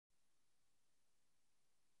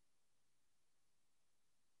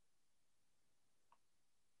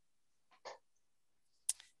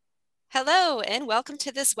Hello, and welcome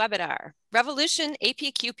to this webinar, Revolution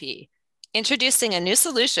APQP, introducing a new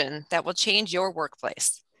solution that will change your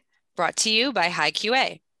workplace, brought to you by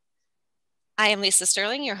QA. I am Lisa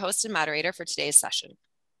Sterling, your host and moderator for today's session.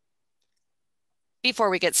 Before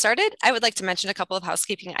we get started, I would like to mention a couple of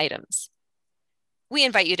housekeeping items. We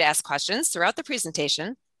invite you to ask questions throughout the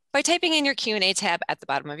presentation by typing in your Q&A tab at the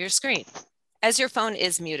bottom of your screen, as your phone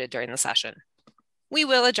is muted during the session. We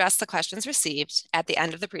will address the questions received at the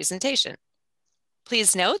end of the presentation.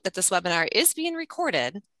 Please note that this webinar is being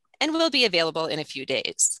recorded and will be available in a few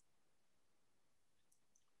days.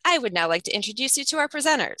 I would now like to introduce you to our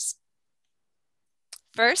presenters.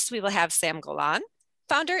 First, we will have Sam Golan,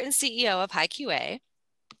 founder and CEO of QA,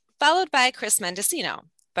 followed by Chris Mendocino,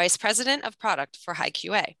 Vice President of Product for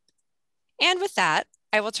QA. And with that,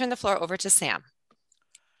 I will turn the floor over to Sam.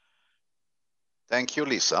 Thank you,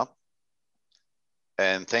 Lisa.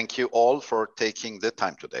 And thank you all for taking the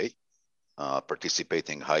time today,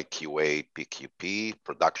 participating in QA PQP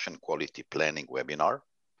Production Quality Planning webinar.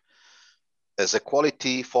 As a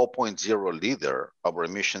Quality 4.0 leader, our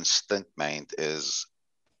mission statement is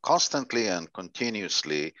constantly and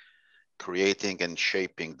continuously creating and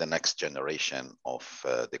shaping the next generation of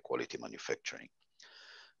the quality manufacturing.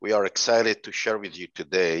 We are excited to share with you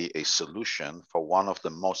today a solution for one of the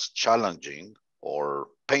most challenging or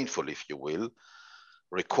painful, if you will,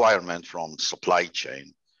 requirement from supply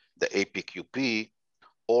chain, the APQP,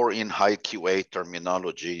 or in QA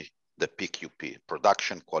terminology, the PQP,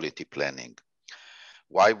 Production Quality Planning.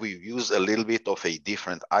 Why we use a little bit of a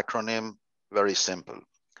different acronym? Very simple.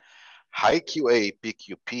 QA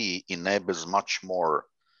PQP enables much more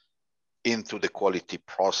into the quality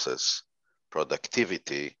process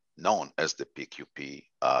productivity known as the PQP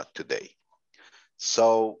today.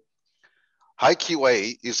 So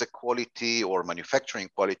QA is a quality or manufacturing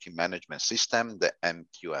quality management system, the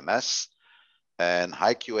MQMS, and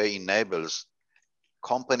QA enables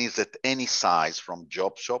companies at any size from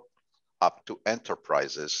job shop up to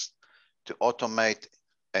enterprises to automate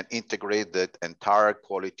and integrate the entire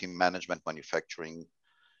quality management manufacturing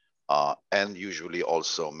and usually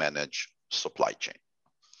also manage supply chain.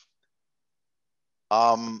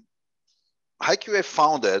 QA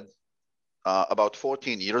founded about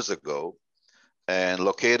 14 years ago and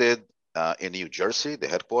located in New Jersey, the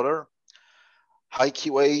headquarters.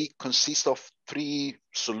 QA consists of 3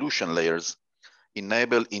 solution layers,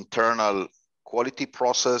 enable internal quality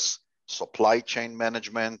process, supply chain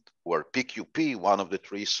management, where PQP, one of the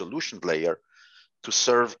 3 solution layers, to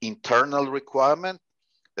serve internal requirement,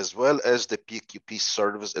 as well as the PQP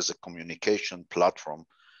serves as a communication platform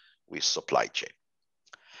with supply chain.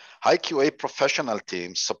 QA professional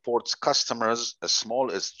team supports customers as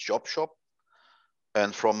small as job shop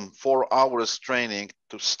and from 4 hours training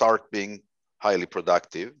to start being highly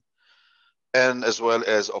productive, and as well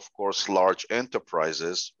as, of course, large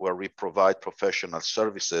enterprises where we provide professional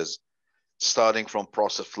services starting from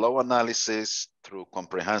process flow analysis through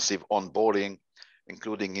comprehensive onboarding,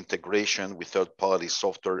 including integration with third-party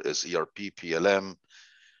software as ERP, PLM,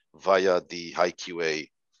 via the QA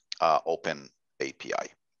open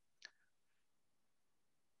API.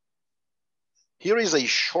 Here is a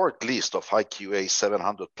short list of QA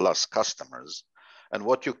 700 plus customers. And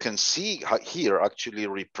what you can see here actually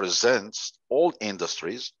represents all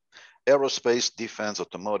industries: aerospace, defense,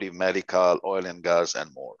 automotive, medical, oil and gas,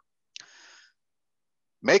 and more.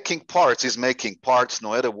 Making parts is making parts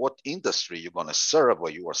no matter what industry you're going to serve or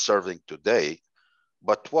you are serving today.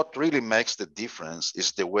 But what really makes the difference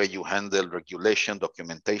is the way you handle regulation,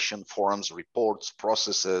 documentation, forms, reports,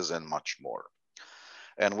 processes, and much more.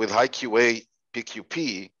 And with QA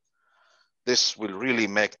PQP, this will really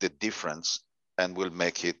make the difference and will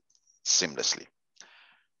make it seamlessly.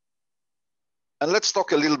 And let's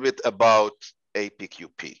talk a little bit about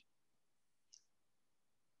APQP.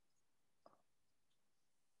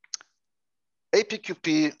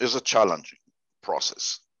 APQP is a challenging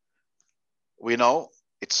process. We know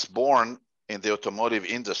it's born in the automotive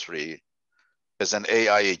industry as an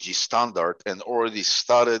AIAG standard and already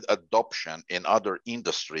started adoption in other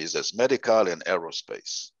industries as medical and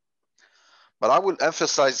aerospace. But I will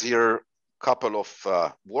emphasize here a couple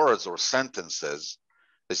of words or sentences,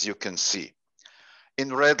 as you can see.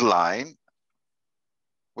 In red line,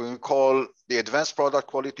 we call the advanced product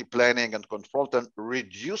quality planning and control and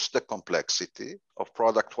reduce the complexity of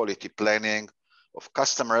product quality planning of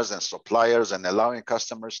customers and suppliers and allowing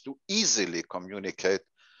customers to easily communicate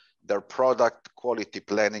their product quality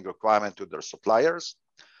planning requirement to their suppliers.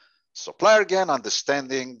 Supplier, again,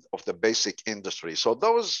 understanding of the basic industry. So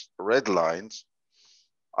those red lines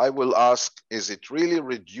I will ask, is it really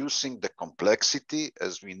reducing the complexity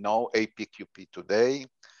as we know APQP today?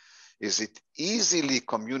 Is it easily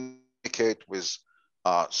communicate with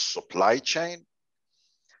supply chain?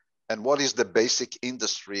 And what is the basic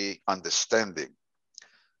industry understanding?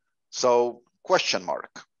 So question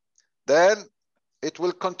mark. Then it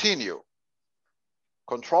will continue.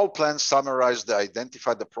 Control plans summarize the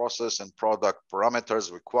identify the process and product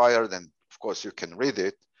parameters required, and of course you can read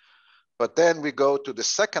it. But then we go to the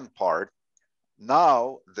second part.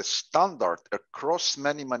 Now the standard across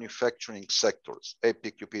many manufacturing sectors.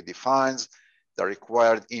 APQP defines the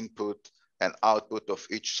required input and output of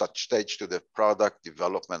each such stage to the product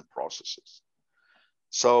development processes.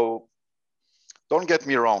 So don't get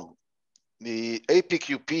me wrong, the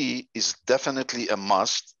APQP is definitely a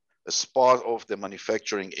must as part of the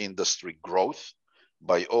manufacturing industry growth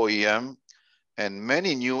by OEM and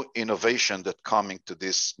many new innovation that coming to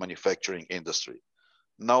this manufacturing industry.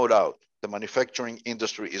 No doubt, the manufacturing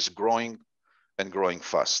industry is growing and growing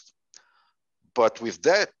fast. But with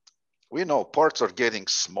that, we know parts are getting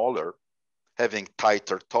smaller, having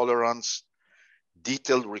tighter tolerance,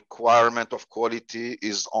 detailed requirement of quality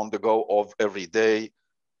is on the go of every day,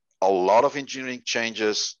 a lot of engineering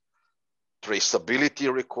changes,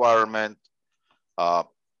 traceability requirement,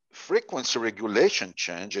 frequency regulation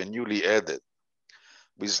change and newly added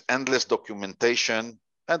with endless documentation,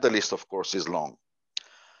 and the list of course is long.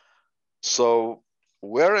 So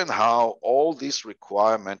where and how all these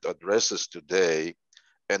requirement addresses today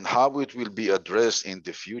and how it will be addressed in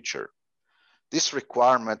the future, this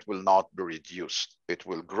requirement will not be reduced. It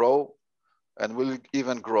will grow and will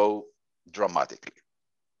even grow dramatically.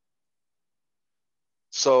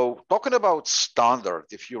 So talking about standard,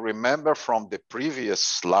 if you remember from the previous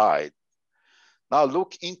slide, now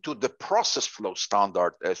look into the process flow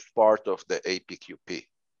standard as part of the APQP.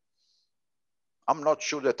 I'm not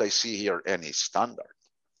sure that I see here any standard.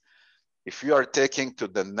 If you are taking to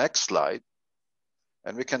the next slide,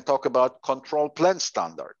 and we can talk about control plan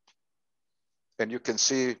standard, and you can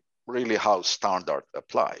see really how standard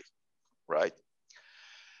apply, right?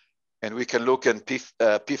 And we can look in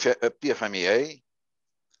PFMEA,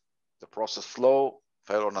 the process flow,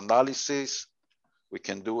 failure analysis. We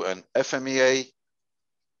can do an FMEA,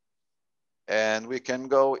 and we can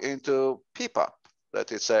go into PPAP.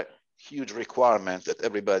 That is a huge requirement that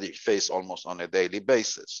everybody face almost on a daily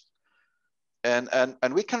basis. And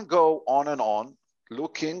we can go on,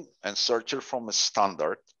 looking and searching from a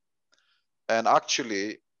standard. And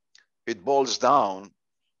actually, it boils down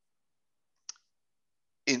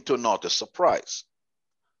into not a surprise.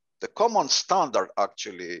 The common standard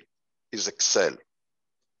actually is Excel.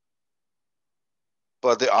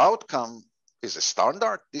 But the outcome is a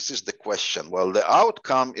standard? This is the question. Well, the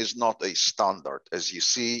outcome is not a standard, as you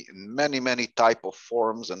see in many type of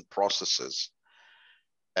forms and processes.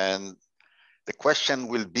 And the question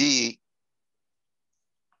will be,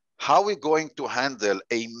 how are we going to handle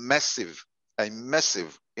a massive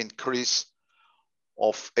increase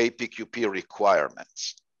of APQP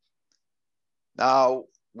requirements? Now,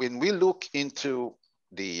 when we look into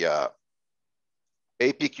the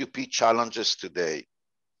APQP challenges today,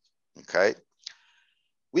 okay,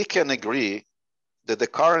 we can agree that the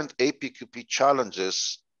current APQP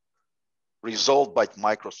challenges resolved by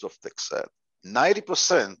Microsoft Excel.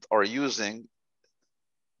 90% are using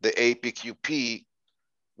the APQP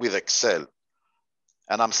with Excel.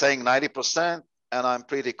 And I'm saying 90%, and I'm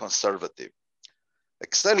pretty conservative.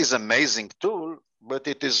 Excel is an amazing tool, but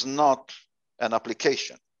it is not an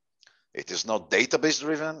application. It is not database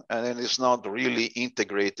driven, and it is not really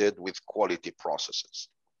integrated with quality processes.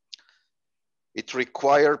 It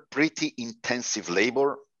requires pretty intensive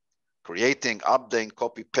labor, creating, updating,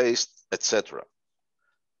 copy, paste, etc.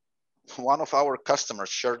 One of our customers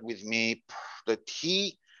shared with me that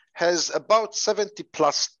he has about 70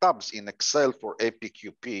 plus tabs in Excel for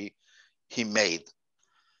APQP he made.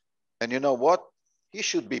 And you know what? He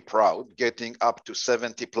should be proud getting up to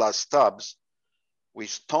 70 plus tabs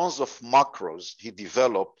with tons of macros he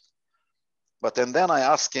developed. And then I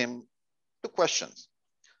asked him 2 questions.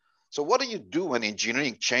 So what do you do when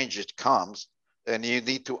engineering changes comes and you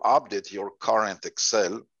need to update your current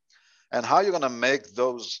Excel? And how are you gonna make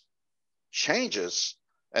those changes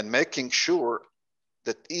and making sure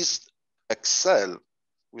that is Excel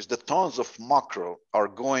with the tons of macro are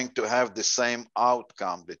going to have the same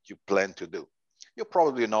outcome that you plan to do? You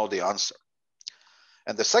probably know the answer.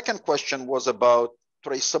 And the second question was about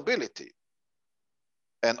traceability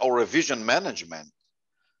and or revision management.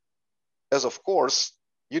 As of course,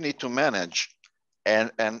 you need to manage.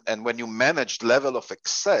 And when you manage level of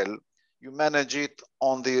Excel, You manage it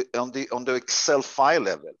on the Excel file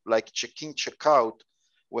level, like check-in, check-out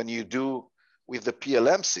when you do with the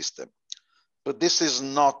PLM system. But this is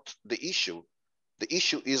not the issue. The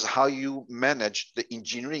issue is how you manage the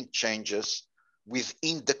engineering changes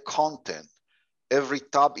within the content. Every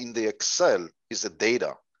tab in the Excel is a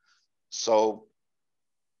data. So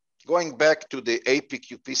going back to the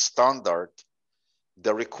APQP standard,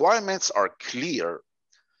 the requirements are clear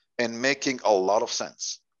and making a lot of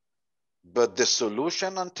sense. But the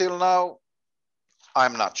solution until now,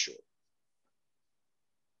 I'm not sure.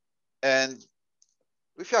 And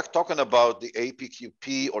if you're talking about the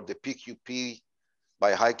APQP or the PQP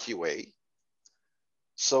by HiQA,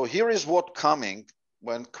 so here is what coming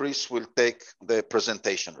when Chris will take the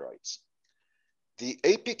presentation rights. The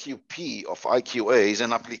APQP of IQA is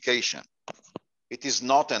an application. It is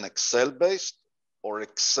not an Excel-based or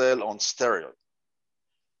Excel on steroid.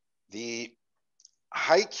 The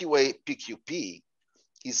HiQA PQP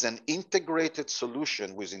is an integrated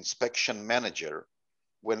solution with Inspection Manager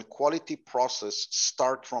when quality process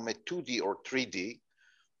start from a 2D or 3D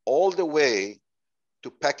all the way to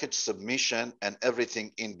package submission and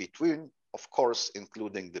everything in between, of course,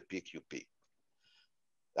 including the PQP.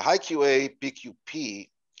 The HiQA PQP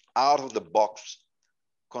out of the box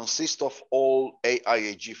consists of all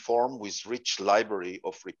AIAG form with rich library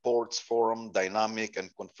of reports, forum, dynamic and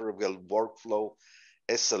configurable workflow,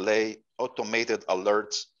 SLA, automated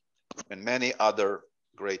alerts, and many other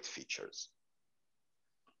great features.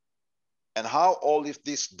 And how all of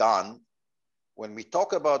this done, when we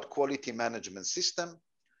talk about quality management system,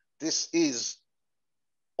 this is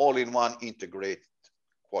all-in-one integrated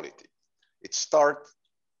quality. It starts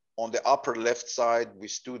on the upper left side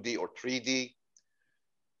with 2D or 3D,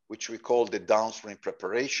 which we call the downstream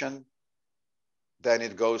preparation. Then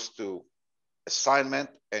it goes to assignment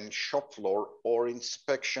and shop floor or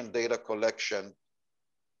inspection data collection,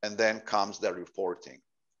 and then comes the reporting.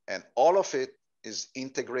 And all of it is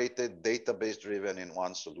integrated, database driven in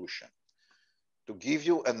one solution. To give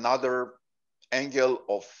you another angle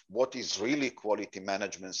of what is really quality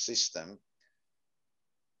management system,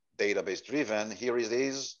 database driven, here it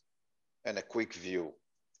is, and a quick view.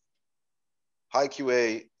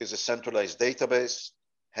 HiQA is a centralized database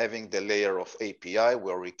having the layer of API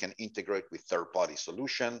where we can integrate with third-party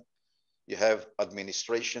solution. You have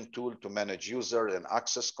administration tool to manage user and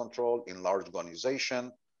access control in large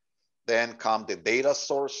organization. Then come the data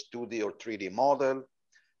source, 2D or 3D model.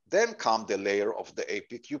 Then come the layer of the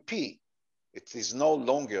APQP. It is no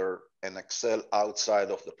longer an Excel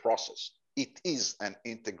outside of the process. It is an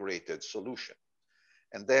integrated solution.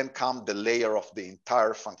 And then come the layer of the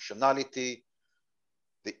entire functionality,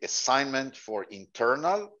 the assignment for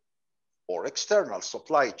internal or external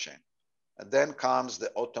supply chain. And then comes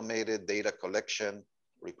the automated data collection,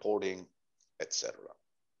 reporting, etc.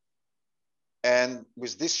 And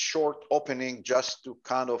with this short opening, just to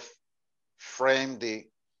kind of frame the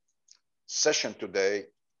session today,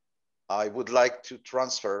 I would like to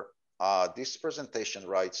transfer this presentation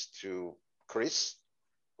rights to Chris,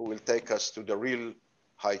 who will take us to the real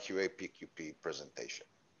HiQA PQP presentation.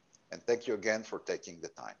 And thank you again for taking the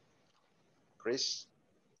time. Chris?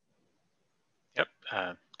 Yep,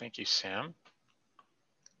 thank you, Sam.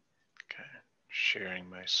 Okay, sharing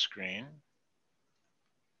my screen.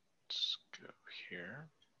 Let's go here.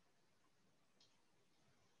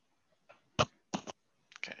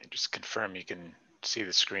 Okay, just confirm you can see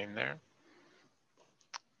the screen there.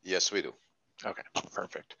 Yes, we do. Okay,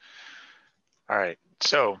 perfect. All right,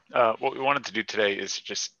 so what we wanted to do today is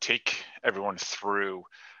just take everyone through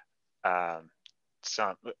a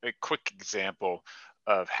quick example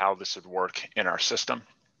of how this would work in our system.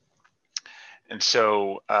 And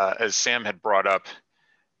so as Sam had brought up,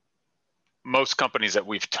 most companies that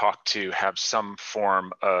we've talked to have some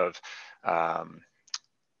form of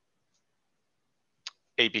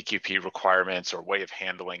APQP requirements or way of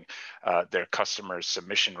handling their customers'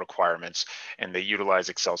 submission requirements, and they utilize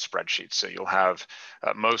Excel spreadsheets. So you'll have,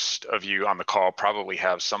 most of you on the call probably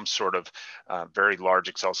have some sort of very large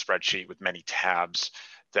Excel spreadsheet with many tabs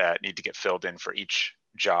that need to get filled in for each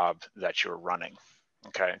job that you're running.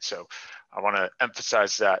 Okay, so I want to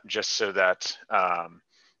emphasize that just so that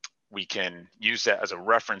we can use that as a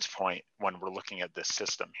reference point when we're looking at this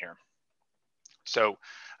system here. So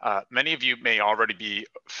many of you may already be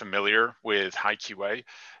familiar with HiQA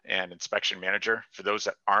and Inspection Manager. For those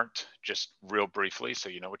that aren't, just real briefly, so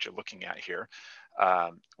you know what you're looking at here.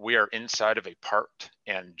 We are inside of a part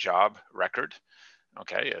and job record,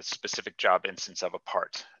 okay, a specific job instance of a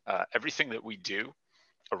part. Everything that we do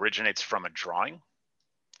originates from a drawing,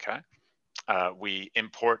 okay? we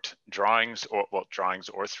import drawings or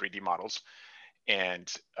 3D models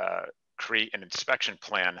and create an inspection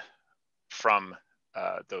plan from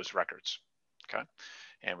those records. Okay,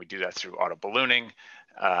 and we do that through auto ballooning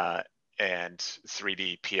and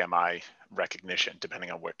 3D PMI recognition,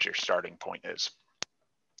 depending on what your starting point is.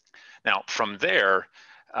 Now, from there,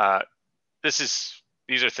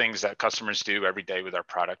 these are things that customers do every day with our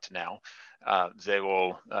product now. They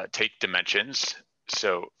will take dimensions.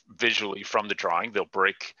 So visually from the drawing, they'll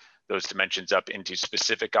break those dimensions up into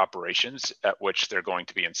specific operations at which they're going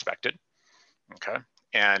to be inspected. Okay,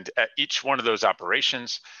 and at each one of those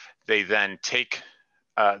operations, they then take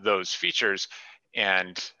those features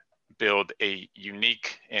and build a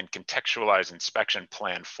unique and contextualized inspection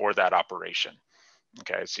plan for that operation.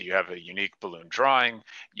 Okay, so you have a unique balloon drawing,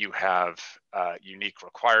 you have unique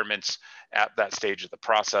requirements at that stage of the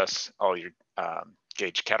process. All your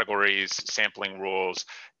gauge categories, sampling rules,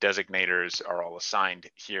 designators are all assigned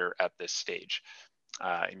here at this stage.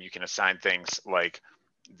 And you can assign things like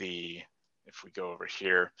if we go over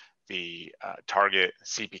here, the target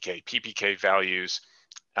CPK, PPK values,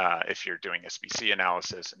 if you're doing SBC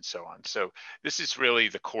analysis and so on. So this is really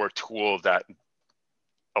the core tool that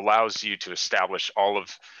allows you to establish all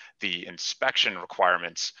of the inspection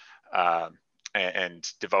requirements and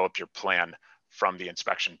develop your plan from the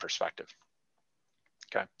inspection perspective.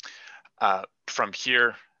 Okay. From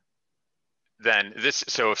here, then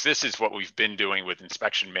so if this is what we've been doing with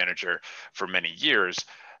Inspection Manager for many years,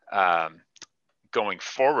 going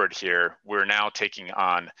forward here, we're now taking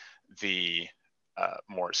on the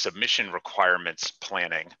more submission requirements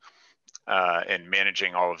planning and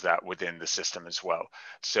managing all of that within the system as well.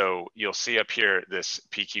 So you'll see up here this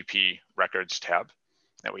PQP records tab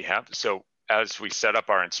that we have. So as we set up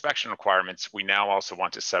our inspection requirements, we now also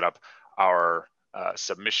want to set up our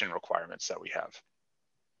submission requirements that we have.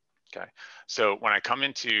 Okay, so when I come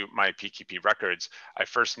into my PQP records, I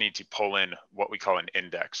first need to pull in what we call an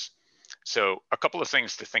index. So a couple of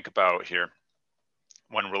things to think about here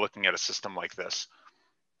when we're looking at a system like this.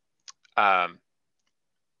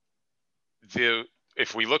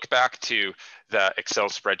 If we look back to the Excel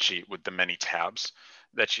spreadsheet with the many tabs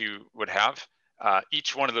that you would have,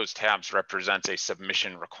 each one of those tabs represents a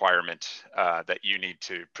submission requirement that you need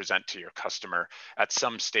to present to your customer at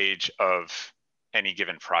some stage of any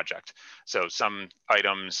given project. So some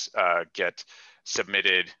items get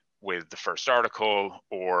submitted with the first article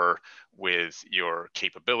or with your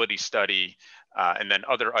capability study, and then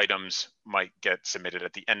other items might get submitted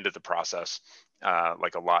at the end of the process,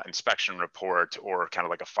 like a lot inspection report or kind of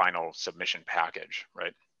like a final submission package,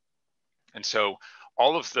 right? And so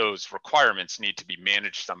all of those requirements need to be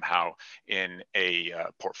managed somehow in a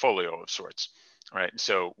portfolio of sorts, right?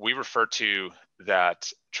 So we refer to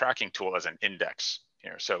that tracking tool as an index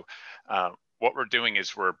here. So what we're doing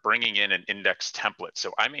is we're bringing in an index template.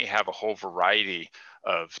 So I may have a whole variety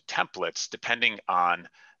of templates depending on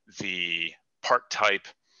the part type,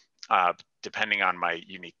 depending on my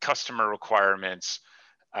unique customer requirements,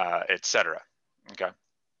 et cetera. Okay.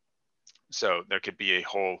 So there could be a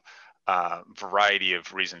whole variety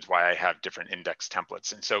of reasons why I have different index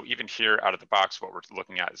templates. And so even here out of the box, what we're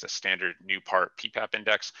looking at is a standard new part PPAP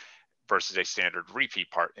index versus a standard repeat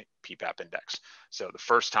part PPAP index. So the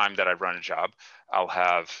first time that I run a job, I'll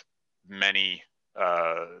have many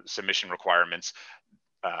submission requirements,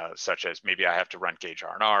 such as maybe I have to run gauge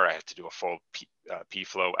R&R, I have to do a full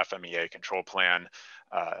P-flow FMEA control plan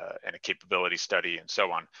and a capability study and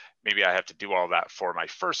so on. Maybe I have to do all that for my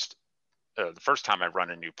the first time I run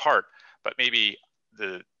a new part, but maybe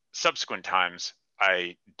the subsequent times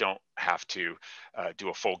I don't have to do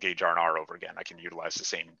a full gauge R&R over again. I can utilize the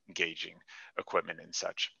same gauging equipment and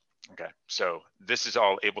such. Okay, so this is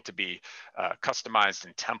all able to be customized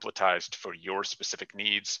and templatized for your specific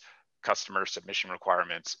needs, customer submission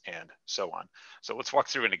requirements, and so on. So let's walk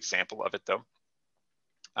through an example of it though.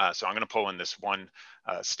 So I'm going to pull in this one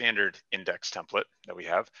standard index template that we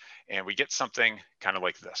have, and we get something kind of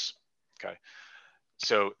like this. Okay,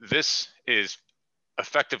 so this is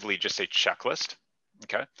effectively just a checklist,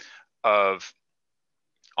 okay, of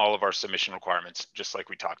all of our submission requirements, just like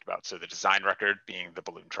we talked about. So the design record being the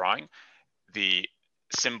balloon drawing, the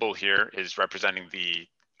symbol here is representing the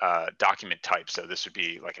document type. So this would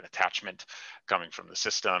be like an attachment coming from the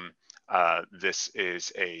system. This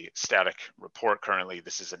is a static report currently.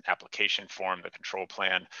 This is an application form, the control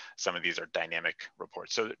plan. Some of these are dynamic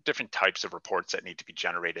reports. So different types of reports that need to be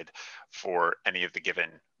generated for any of the given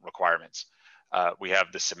requirements. We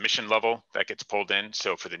have the submission level that gets pulled in.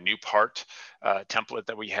 So for the new part template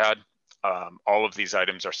that we had, all of these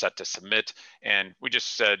items are set to submit. And we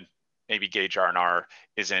just said maybe Gauge R&R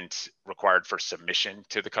isn't required for submission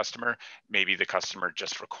to the customer. Maybe the customer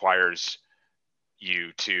just requires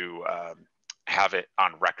you to have it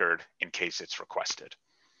on record in case it's requested.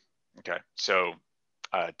 Okay, so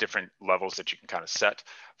different levels that you can kind of set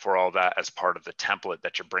for all that as part of the template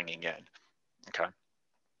that you're bringing in. Okay,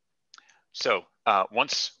 so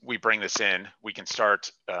once we bring this in, we can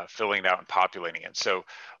start filling it out and populating it. So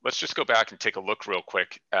let's just go back and take a look real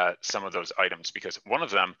quick at some of those items, because one of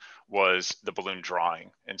them was the balloon drawing.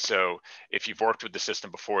 And so if you've worked with the system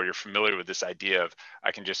before, you're familiar with this idea of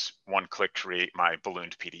I can just one click create my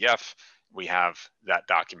ballooned PDF. We have that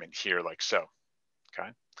document here like so. Okay.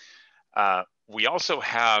 We also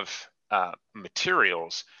have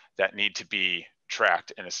materials that need to be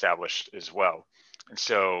tracked and established as well. And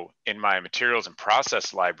so in my materials and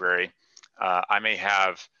process library, I may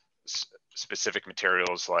have specific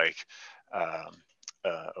materials like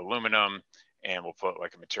aluminum, and we'll put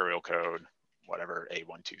like a material code, whatever,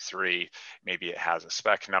 A123. Maybe it has a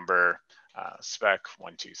spec number, spec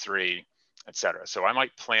 123, etc. So I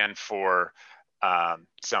might plan for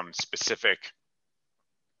some specific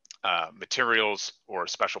materials or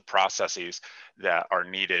special processes that are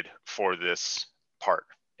needed for this part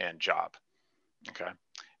and job. Okay,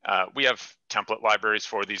 we have template libraries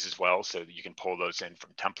for these as well, so that you can pull those in from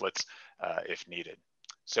templates if needed.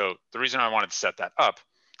 So the reason I wanted to set that up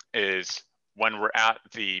is when we're at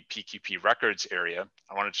the PQP records area,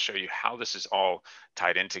 I wanted to show you how this is all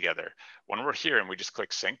tied in together. When we're here and we just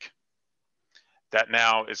click sync, that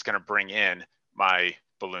now is going to bring in my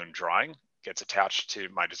balloon drawing, gets attached to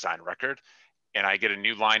my design record, and I get a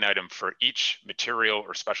new line item for each material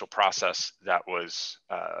or special process that was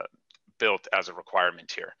built as a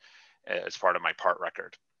requirement here as part of my part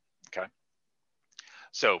record. Okay.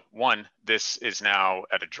 So one, this is now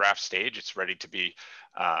at a draft stage. It's ready to be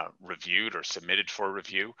reviewed or submitted for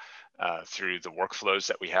review through the workflows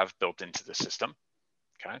that we have built into the system.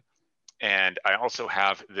 Okay. And I also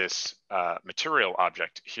have this material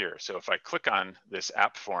object here. So if I click on this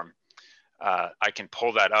app form, I can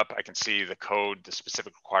pull that up. I can see the code, the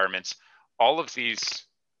specific requirements. All of these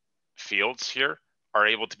fields here are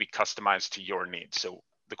able to be customized to your needs. So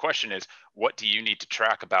the question is, what do you need to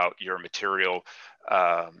track about your material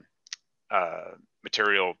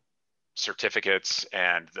material certificates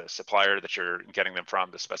and the supplier that you're getting them from,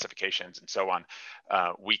 the specifications and so on?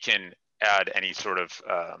 We can add any sort of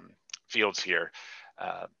fields here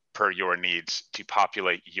per your needs to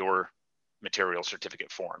populate your material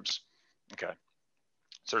certificate forms. Okay.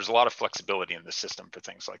 So there's a lot of flexibility in the system for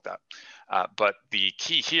things like that. But the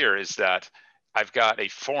key here is that I've got a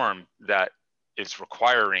form that is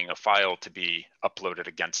requiring a file to be uploaded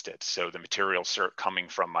against it. So the material cert coming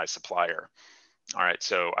from my supplier. All right,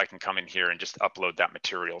 so I can come in here and just upload that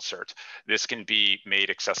material cert. This can be made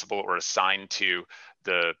accessible or assigned to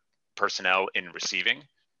the personnel in receiving.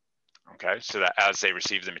 Okay, so that as they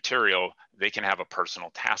receive the material, they can have a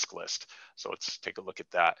personal task list. So let's take a look at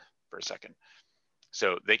that for a second.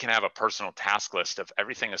 So they can have a personal task list of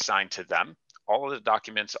everything assigned to them, all of the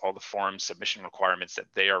documents, all the forms, submission requirements that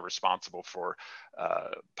they are responsible for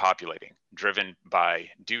populating, driven by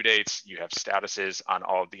due dates. You have statuses on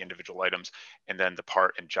all of the individual items, and then the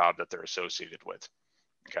part and job that they're associated with.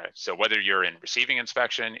 Okay, so whether you're in receiving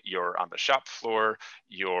inspection, you're on the shop floor,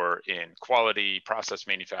 you're in quality, process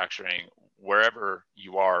manufacturing, wherever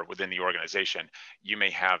you are within the organization, you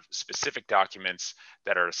may have specific documents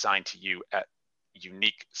that are assigned to you at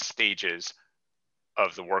unique stages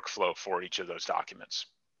of the workflow for each of those documents.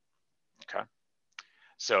 Okay,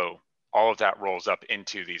 so all of that rolls up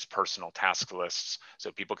into these personal task lists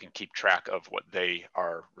so people can keep track of what they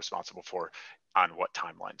are responsible for on what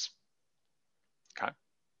timelines. Okay,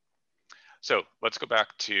 so let's go back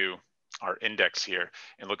to our index here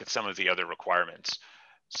and look at some of the other requirements.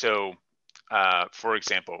 So for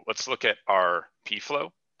example, let's look at our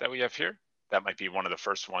P-flow that we have here. That might be one of the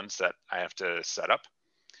first ones that I have to set up.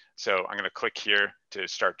 So I'm going to click here to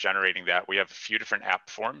start generating that. We have a few different app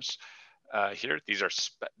forms here. These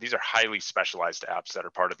are highly specialized apps that are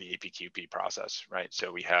part of the APQP process, right?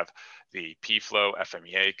 So we have the P-flow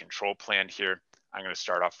FMEA control plan here. I'm going to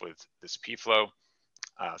start off with this P-flow,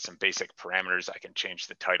 some basic parameters. I can change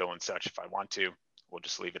the title and such if I want to. We'll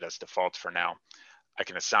just leave it as default for now. I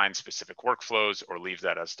can assign specific workflows or leave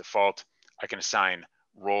that as default. I can assign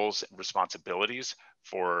roles and responsibilities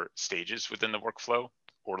for stages within the workflow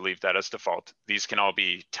or leave that as default. These can all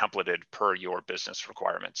be templated per your business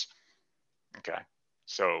requirements. Okay,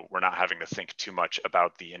 so we're not having to think too much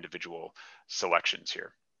about the individual selections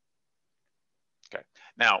here. Okay,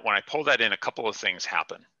 now when I pull that in, a couple of things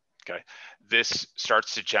happen. Okay, this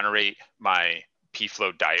starts to generate my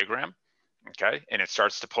P-flow diagram. okay? And it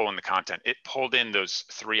starts to pull in the content. It pulled in those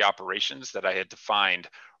 3 operations that I had defined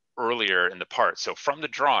earlier in the part. So from the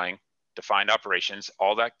drawing, defined operations,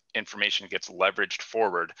 all that information gets leveraged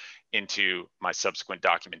forward into my subsequent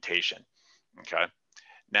documentation, okay?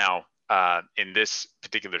 Now, in this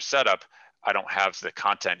particular setup, I don't have the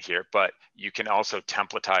content here, but you can also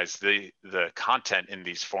templatize the content in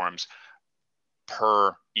these forms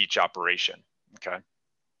per each operation, okay?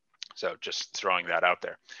 So just throwing that out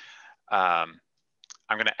there. I'm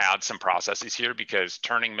gonna add some processes here because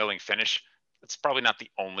turning, milling, finish, it's probably not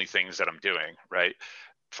the only things that I'm doing, right,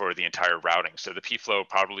 for the entire routing. So the P-flow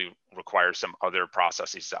probably requires some other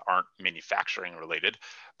processes that aren't manufacturing related,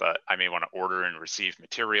 but I may wanna order and receive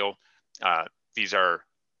material. These are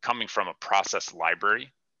coming from a process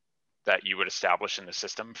library that you would establish in the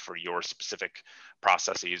system for your specific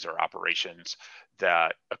processes or operations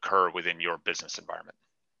that occur within your business environment,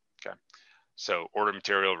 okay? So order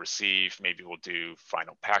material, receive, maybe we'll do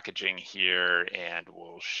final packaging here and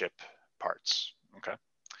we'll ship parts, okay?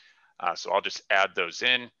 So I'll just add those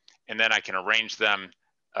in and then I can arrange them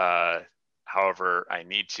however I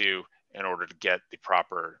need to in order to get the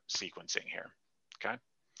proper sequencing here, okay?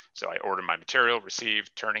 So I order my material,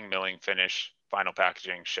 receive, turning, milling, finish, final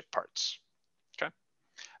packaging, ship parts, okay?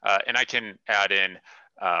 And I can add in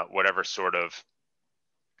whatever sort of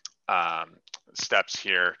steps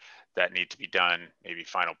here that need to be done, maybe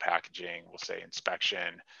final packaging, we'll say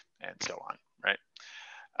inspection, and so on, right?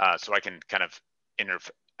 So I can kind of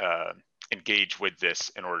engage with this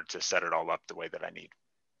in order to set it all up the way that I need,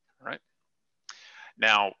 all right?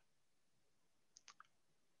 Now,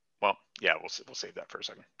 well, yeah, we'll save that for a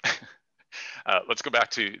second. Let's go back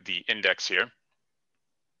to the index here.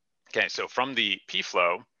 Okay, so from the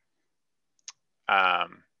P-flow, let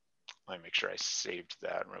me make sure I saved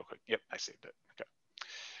that real quick. Yep, I saved it,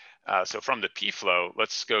 okay. So from the P-flow,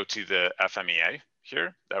 let's go to the FMEA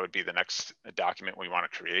here. That would be the next document we want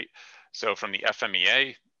to create. So from the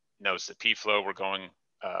FMEA, notice the P-flow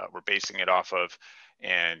we're basing it off of,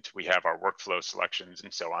 and we have our workflow selections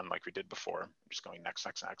and so on like we did before. I'm just going next,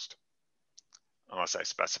 next, next, unless I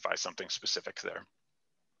specify something specific there,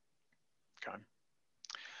 okay.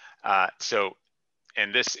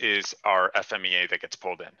 And this is our FMEA that gets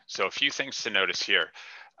pulled in. So a few things to notice here.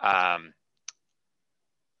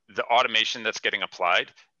 The automation that's getting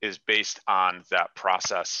applied is based on that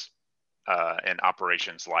process and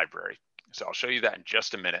operations library. So I'll show you that in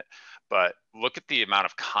just a minute, but look at the amount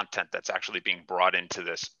of content that's actually being brought into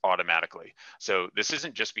this automatically. So this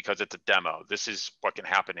isn't just because it's a demo. This is what can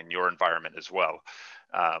happen in your environment as well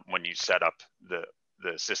when you set up the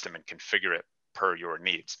system and configure it per your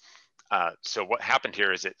needs. So what happened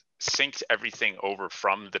here is it synced everything over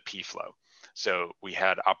from the P-flow. So we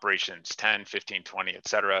had operations 10, 15, 20, et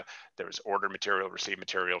cetera. There was order material, receive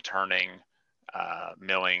material, turning,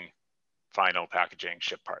 milling, final packaging,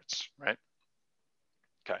 ship parts, right?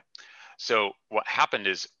 Okay. So what happened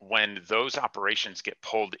is when those operations get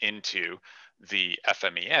pulled into the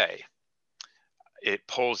FMEA, it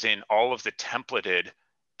pulls in all of the templated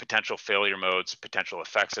potential failure modes, potential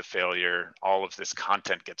effects of failure, all of this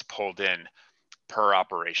content gets pulled in per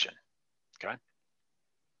operation, okay?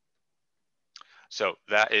 So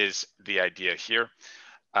that is the idea here.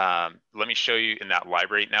 Let me show you in that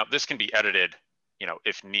library. Now this can be edited, you know,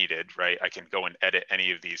 if needed, right? I can go and edit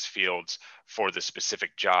any of these fields for the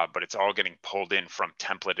specific job, but it's all getting pulled in from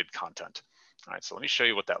templated content. All right, so let me show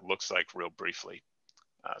you what that looks like real briefly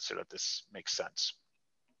so that this makes sense.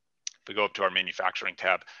 If we go up to our manufacturing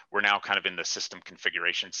tab, we're now kind of in the system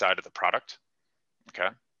configuration side of the product, okay?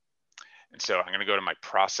 And so I'm gonna go to my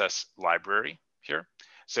process library here.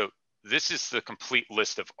 So this is the complete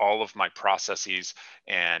list of all of my processes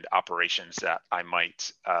and operations that I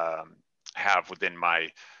might have within my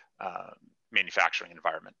manufacturing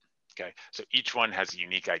environment, okay? So each one has a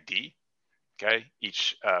unique ID, okay?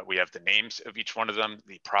 We have the names of each one of them,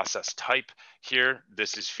 the process type here.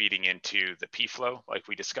 This is feeding into the P-flow like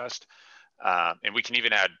we discussed. And we can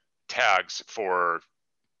even add tags for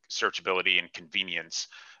searchability and convenience.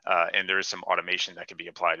 And there is some automation that can be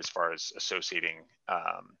applied as far as associating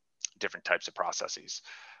different types of processes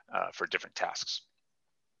for different tasks.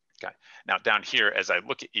 Okay, now down here, as I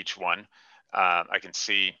look at each one, I can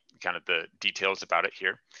see kind of the details about it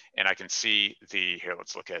here. And I can see here,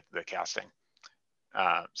 let's look at the casting.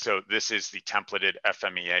 So this is the templated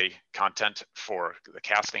FMEA content for the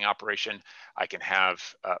casting operation. I can have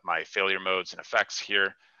my failure modes and effects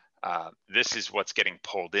here. This is what's getting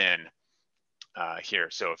pulled in here.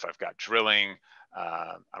 So if I've got drilling,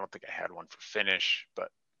 I don't think I had one for finish,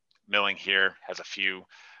 but milling here has a few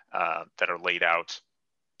that are laid out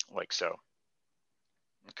like so.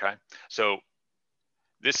 Okay, so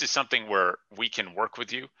this is something where we can work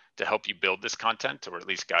with you to help you build this content, or at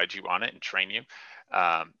least guide you on it and train you.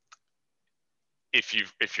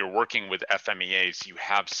 If you're working with FMEAs, you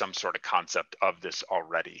have some sort of concept of this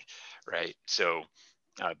already, right? So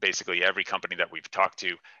basically every company that we've talked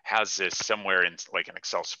to has this somewhere in like an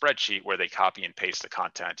Excel spreadsheet where they copy and paste the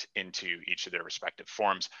content into each of their respective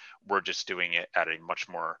forms. We're just doing it at a much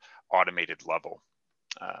more automated level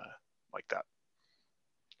like that.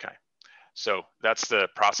 Okay, so that's the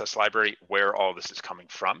process library where all this is coming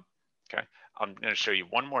from. Okay, I'm going to show you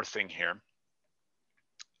one more thing here.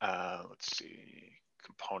 Let's see,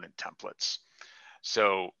 component templates.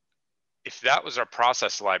 So if that was our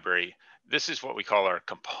process library, this is what we call our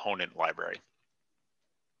component library.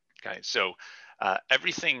 Okay, so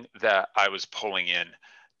everything that I was pulling in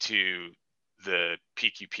to the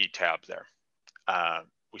PQP tab there,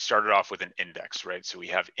 we started off with an index, right? So we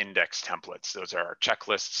have index templates. Those are our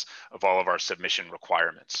checklists of all of our submission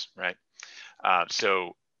requirements, right?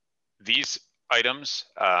 So these items,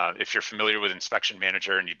 if you're familiar with Inspection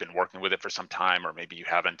Manager and you've been working with it for some time, or maybe you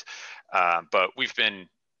haven't, but we've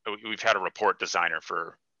had a report designer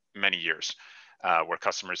for many years where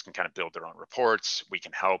customers can kind of build their own reports. We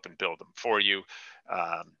can help and build them for you.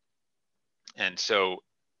 And so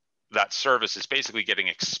that service is basically getting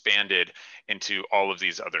expanded into all of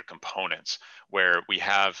these other components where we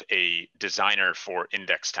have a designer for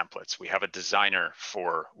index templates. We have a designer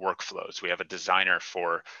for workflows. We have a designer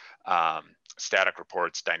for static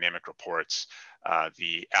reports, dynamic reports,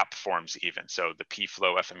 the app forms even. So the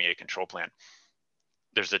PFlow FMEA control plan.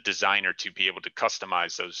 There's a designer to be able to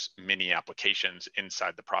customize those mini applications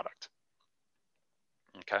inside the product.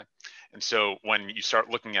 Okay, and so when you start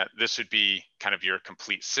looking at this, would be kind of your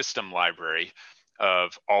complete system library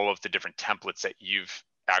of all of the different templates that you've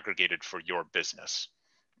aggregated for your business.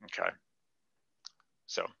 Okay,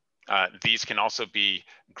 so these can also be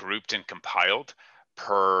grouped and compiled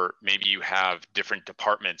per, maybe you have different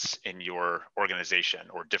departments in your organization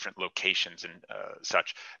or different locations and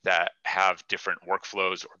such that have different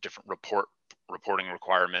workflows or different reporting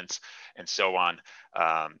requirements and so on.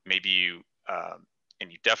 Maybe you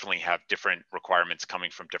and you definitely have different requirements coming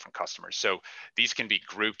from different customers. So these can be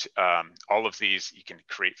grouped. All of these, you can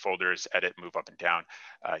create folders, edit, move up and down.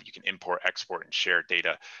 You can import, export, and share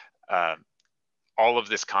data. All of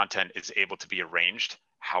this content is able to be arranged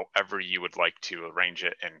however you would like to arrange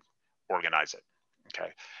it and organize it.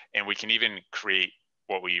 Okay, and we can even create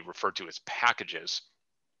what we refer to as packages.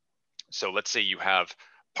 So let's say you have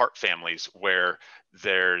part families where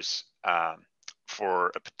there's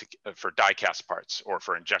for die cast parts or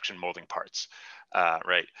for injection molding parts,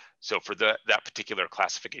 right? So for that particular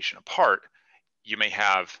classification of part, you may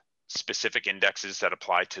have specific indexes that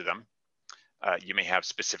apply to them. You may have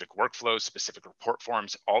specific workflows, specific report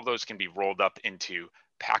forms. All those can be rolled up into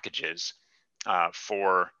packages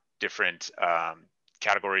for different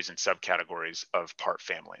categories and subcategories of part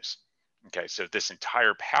families. Okay, so this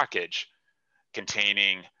entire package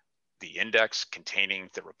containing the index, containing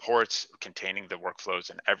the reports, containing the workflows,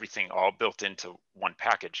 and everything all built into one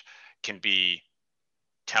package can be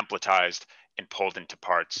templatized and pulled into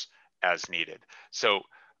parts as needed. So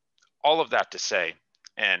all of that to say,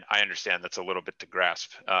 and I understand that's a little bit to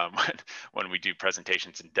grasp when we do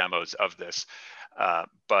presentations and demos of this,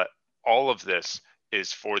 but all of this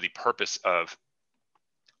is for the purpose of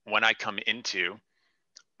when I come into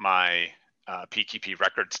my PQP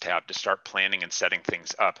records tab to start planning and setting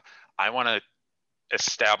things up, I want to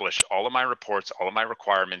establish all of my reports, all of my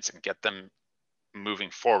requirements, and get them moving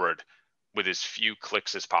forward with as few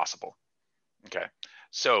clicks as possible. Okay,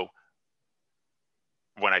 so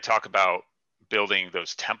when I talk about building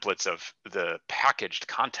those templates of the packaged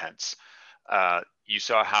contents, you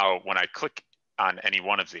saw how when I click on any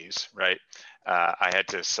one of these, right, I had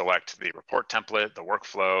to select the report template, the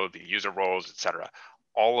workflow, the user roles, etc.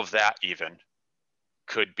 All of that even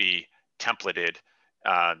could be templated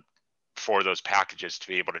for those packages to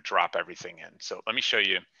be able to drop everything in. So let me show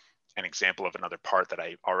you an example of another part that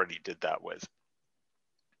I already did that with.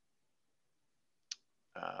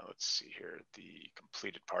 Let's see here, the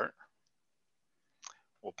completed part.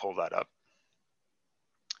 We'll pull that up.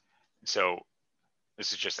 So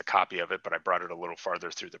this is just a copy of it, but I brought it a little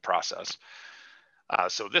farther through the process.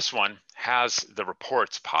 So this one has the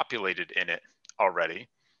reports populated in it already,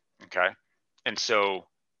 okay? And so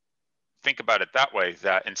think about it that way,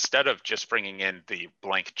 that instead of just bringing in the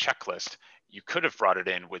blank checklist, you could have brought it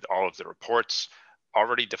in with all of the reports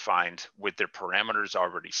already defined with their parameters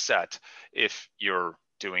already set. If you're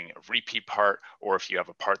doing a repeat part, or if you have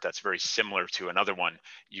a part that's very similar to another one,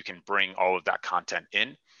 you can bring all of that content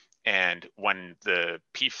in And when the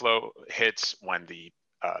PFlow hits, when the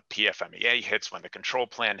PFMEA hits, when the control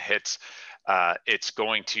plan hits, it's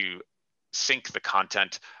going to sync the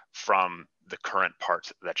content from the current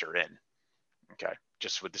part that you're in, okay?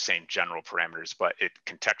 Just with the same general parameters, but it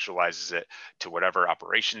contextualizes it to whatever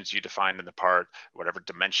operations you defined in the part, whatever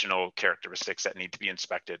dimensional characteristics that need to be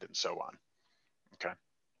inspected, and so on, okay?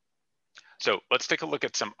 So let's take a look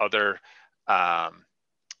at some other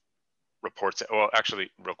reports. Well,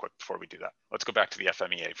 actually, real quick before we do that, let's go back to the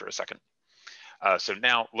FMEA for a second. So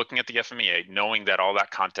now looking at the FMEA, knowing that all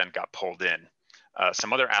that content got pulled in,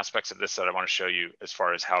 some other aspects of this that I want to show you as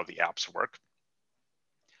far as how the apps work.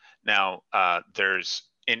 Now, there's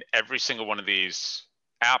in every single one of these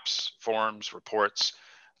apps, forms, reports,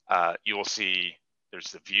 you will see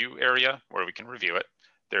there's the view area where we can review it.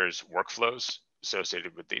 There's workflows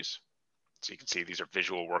associated with these. So you can see these are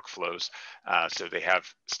visual workflows. So they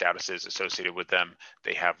have statuses associated with them.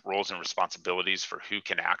 They have roles and responsibilities for who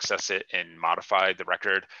can access it and modify the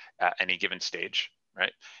record at any given stage,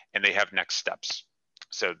 right? And they have next steps.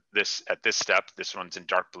 So at this step, this one's in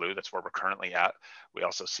dark blue. That's where we're currently at. We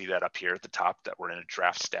also see that up here at the top that we're in a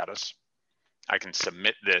draft status. I can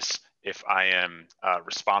submit this if I am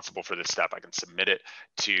responsible for this step. I can submit it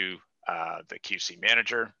to the QC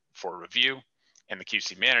manager for review, and the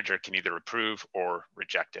QC manager can either approve or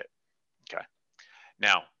reject it, okay?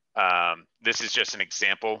 Now, this is just an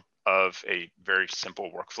example of a very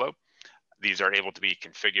simple workflow. These are able to be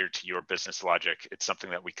configured to your business logic. It's something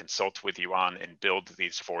that we consult with you on and build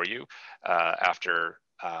these for you after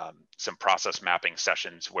some process mapping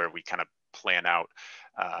sessions where we kind of plan out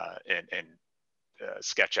and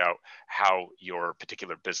sketch out how your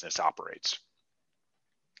particular business operates,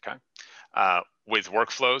 okay? With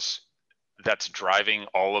workflows, that's driving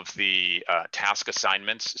all of the task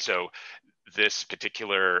assignments. So this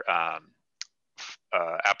particular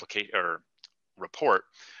application or report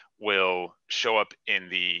will show up in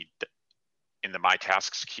the My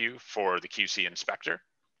Tasks queue for the QC inspector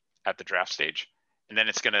at the draft stage. And then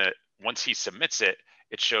it's gonna, once he submits it,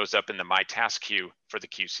 it shows up in the My Task queue for the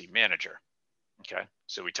QC manager, okay?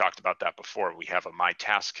 So we talked about that before. We have a My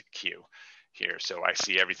Task queue here. So I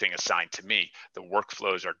see everything assigned to me. The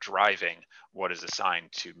workflows are driving what is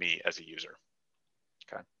assigned to me as a user,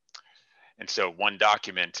 okay? And so one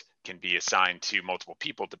document can be assigned to multiple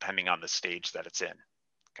people depending on the stage that it's in,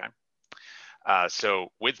 okay?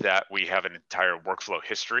 So with that, we have an entire workflow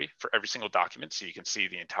history for every single document. So you can see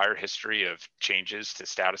the entire history of changes to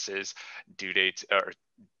statuses, due dates, or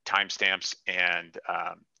timestamps, and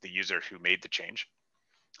the user who made the change.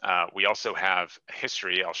 We also have a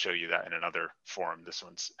history. I'll show you that in another forum. This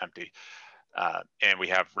one's empty. And we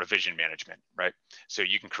have revision management, right? So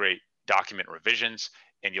you can create document revisions,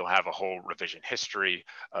 and you'll have a whole revision history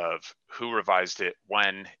of who revised it,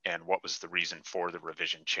 when, and what was the reason for the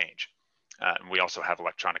revision change. And we also have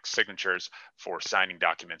electronic signatures for signing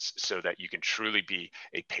documents so that you can truly be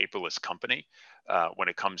a paperless company when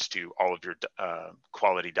it comes to all of your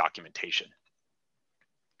quality documentation.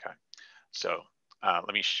 Okay, so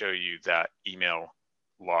let me show you that email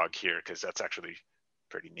log here because that's actually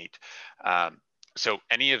pretty neat. So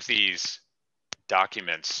any of these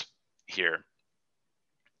documents here,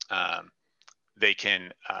 they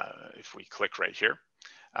can, if we click right here,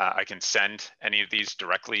 I can send any of these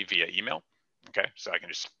directly via email. Okay, so I can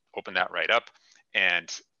just open that right up, and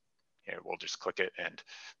we'll just click it, and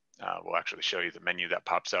we'll actually show you the menu that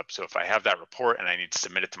pops up. So if I have that report and I need to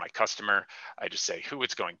submit it to my customer, I just say who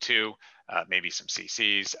it's going to, maybe some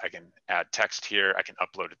CCs. I can add text here. I can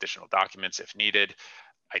upload additional documents if needed.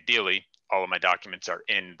 Ideally, all of my documents are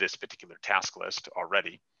in this particular task list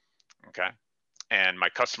already. Okay, and my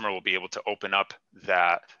customer will be able to open up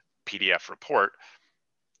that PDF report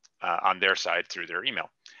on their side through their email.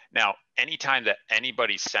 Now, anytime that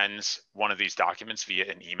anybody sends one of these documents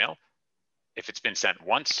via an email, if it's been sent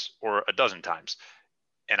once or a dozen times,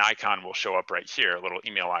 an icon will show up right here, a little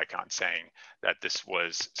email icon saying that this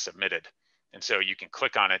was submitted. And so you can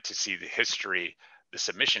click on it to see the history, the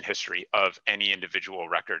submission history of any individual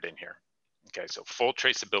record in here. Okay, so full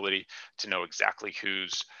traceability to know exactly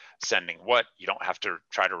who's sending what. You don't have to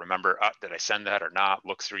try to remember, did I send that or not?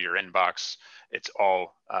 Look through your inbox. It's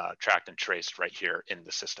all tracked and traced right here in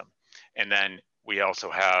the system. And then we also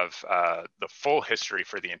have the full history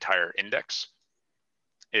for the entire index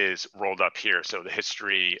is rolled up here. So the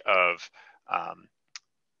history of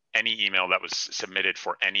any email that was submitted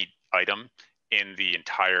for any item in the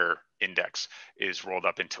entire index is rolled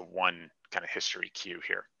up into one kind of history queue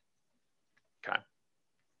here. Okay,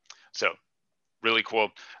 so really cool.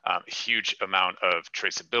 Huge amount of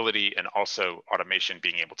traceability and also automation,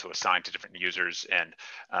 being able to assign to different users and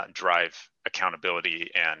drive accountability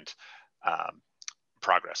and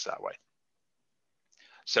progress that way.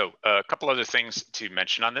 So a couple other things to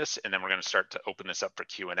mention on this, and then we're going to start to open this up for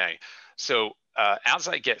Q&A. So as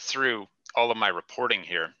I get through all of my reporting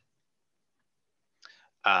here,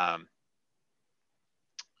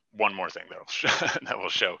 one more thing that will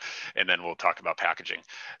show, and then we'll talk about packaging.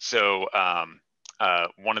 So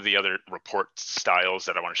one of the other report styles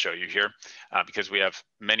that I want to show you here, because we have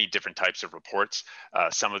many different types of reports.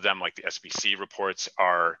 Some of them, like the SBC reports,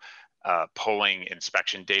 are pulling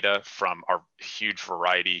inspection data from our huge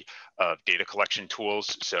variety of data collection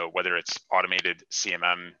tools. So whether it's automated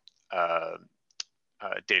CMM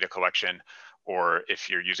data collection, or if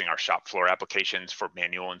you're using our shop floor applications for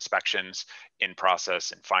manual inspections, in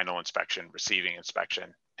process and final inspection, receiving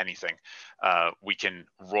inspection, anything, we can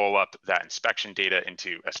roll up that inspection data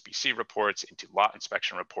into SBC reports, into lot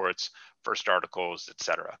inspection reports, first articles,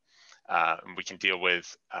 etc. And we can deal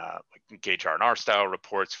with like gauge R&R style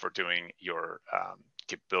reports for doing your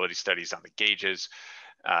capability studies on the gauges.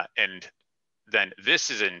 And then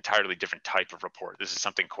this is an entirely different type of report. This is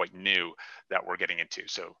something quite new that we're getting into.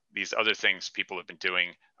 So these other things people have been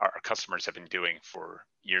doing, our customers have been doing for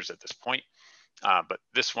years at this point. But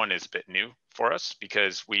this one is a bit new for us,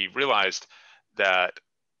 because we realized that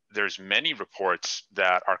there's many reports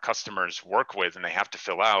that our customers work with and they have to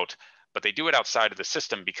fill out, but they do it outside of the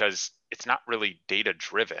system because it's not really data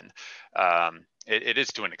driven. It is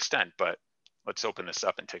to an extent, but let's open this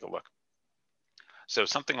up and take a look. So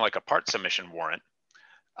something like a part submission warrant,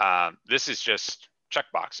 this is just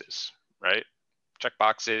checkboxes, right?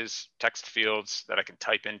 Checkboxes, text fields that I can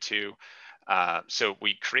type into. So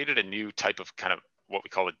we created a new type of kind of what we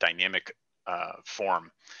call a dynamic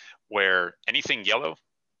form, where anything yellow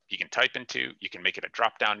you can type into, you can make it a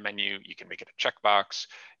drop-down menu, you can make it a checkbox,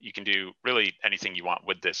 you can do really anything you want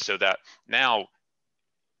with this, so that now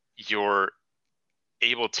you're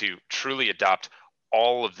able to truly adopt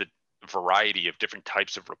all of the variety of different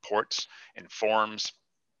types of reports and forms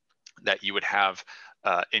that you would have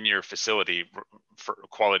in your facility for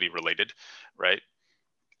quality related, right?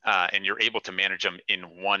 And you're able to manage them in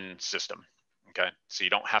one system, okay? So you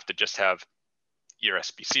don't have to just have your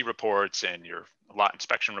SBC reports and your lot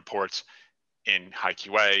inspection reports in high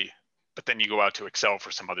QA, but then you go out to Excel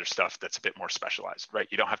for some other stuff that's a bit more specialized, right?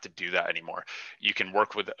 You don't have to do that anymore. You can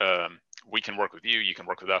work with, we can work with you, you can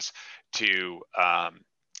work with us to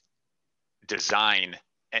design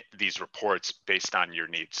these reports based on your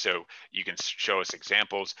needs. So you can show us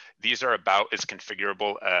examples. These are about as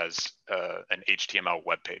configurable as an HTML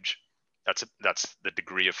web page. That's the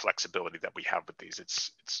degree of flexibility that we have with these.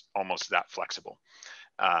 It's almost that flexible.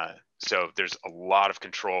 So there's a lot of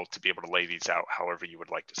control to be able to lay these out however you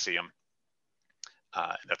would like to see them.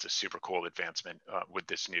 That's a super cool advancement with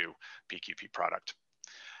this new PQP product.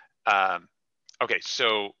 Okay,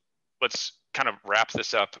 so let's kind of wrap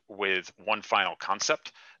this up with one final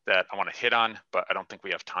concept that I want to hit on, but I don't think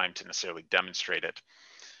we have time to necessarily demonstrate it.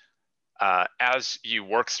 As you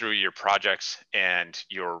work through your projects and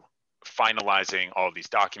you're finalizing all of these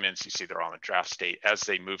documents, you see they're all in draft state. As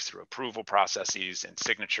they move through approval processes and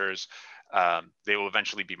signatures, they will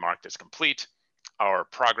eventually be marked as complete. Our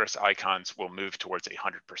progress icons will move towards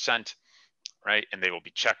 100%, right? And they will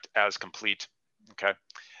be checked as complete, okay?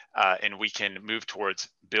 And we can move towards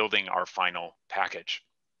building our final package.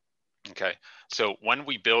 Okay, so when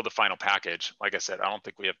we build a final package, like I said, I don't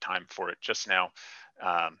think we have time for it just now,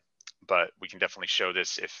 but we can definitely show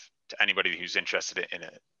this if to anybody who's interested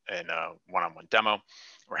in a one-on-one demo.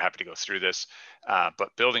 We're happy to go through this.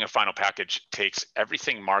 But building a final package takes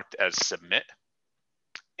everything marked as submit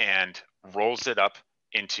and rolls it up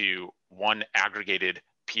into one aggregated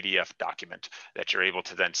PDF document that you're able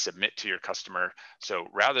to then submit to your customer. So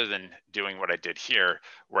rather than doing what I did here,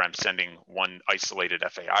 where I'm sending one isolated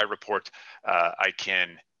FAI report, I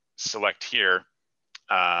can select here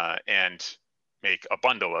and make a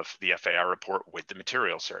bundle of the FAI report with the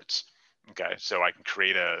material certs. Okay, so I can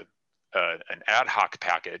create an ad hoc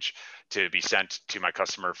package to be sent to my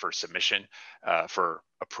customer for submission, for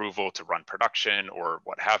approval to run production or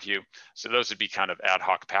what have you. So those would be kind of ad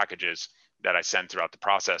hoc packages that I send throughout the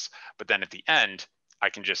process. But then at the end, I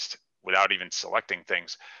can just, without even selecting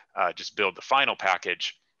things, just build the final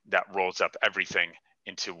package that rolls up everything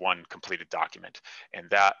into one completed document. And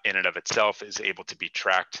that in and of itself is able to be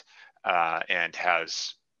tracked and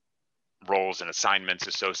has roles and assignments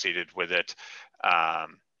associated with it,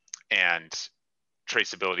 and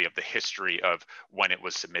traceability of the history of when it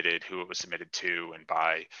was submitted, who it was submitted to and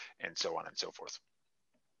by, and so on and so forth.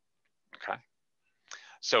 Okay.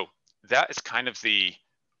 So that is kind of the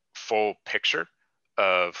full picture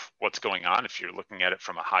of what's going on if you're looking at it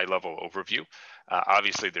from a high level overview.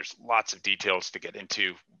 Obviously, there's lots of details to get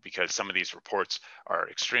into because some of these reports are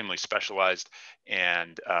extremely specialized,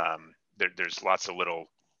 and there's lots of little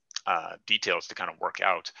details to kind of work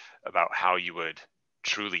out about how you would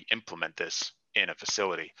truly implement this in a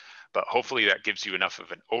facility. But hopefully that gives you enough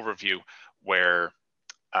of an overview where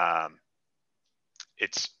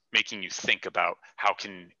it's making you think about how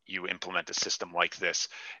can you implement a system like this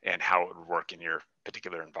and how it would work in your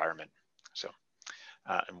particular environment. So,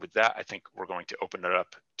 and with that, I think we're going to open it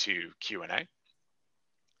up to Q&A.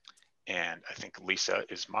 And I think Lisa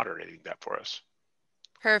is moderating that for us.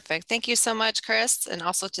 Perfect. Thank you so much, Chris, and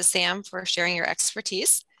also to Sam for sharing your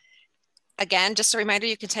expertise. Again, just a reminder,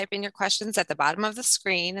 you can type in your questions at the bottom of the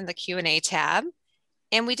screen in the Q&A tab.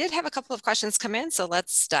 And we did have a couple of questions come in, so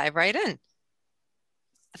let's dive right in.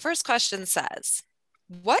 The first question says,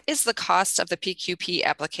 what is the cost of the PQP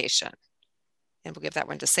application? And we'll give that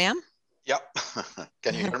one to Sam. Yep.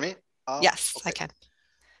 Can you hear me? Yes, okay. I can.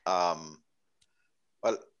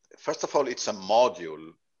 Well, first of all, it's a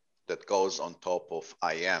module that goes on top of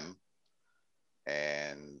IM,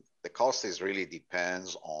 and the cost is really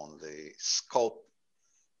depends on the scope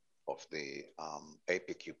of the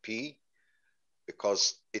APQP,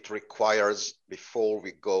 because it requires, before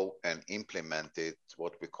we go and implement it,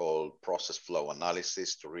 what we call process flow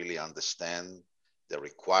analysis to really understand the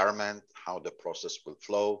requirement, how the process will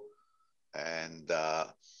flow. And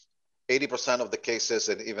 80% of the cases,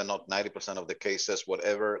 and even not 90% of the cases,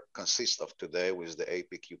 whatever consists of today with the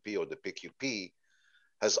APQP or the PQP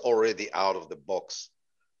has already out of the box.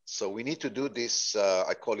 So we need to do this,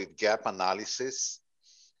 I call it gap analysis,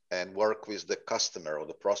 and work with the customer or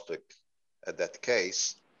the prospect at that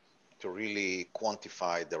case to really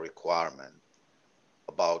quantify the requirement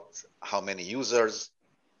about how many users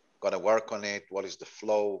going to work on it, what is the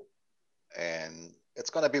flow, and it's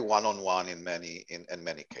going to be one-on-one in many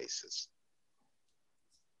cases.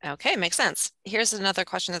 Okay, makes sense. Here's another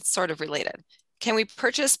question that's sort of related. Can we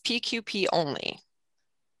purchase PQP only?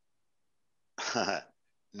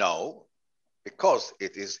 No, because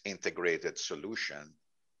it is integrated solution,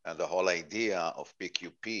 and the whole idea of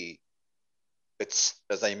PQP, it's,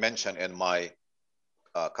 as I mentioned in my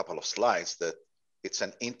couple of slides, that it's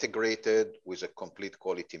an integrated with a complete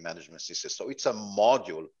quality management system. So it's a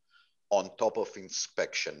module on top of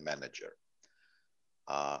Inspection Manager.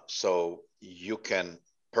 So you can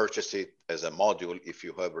purchase it as a module if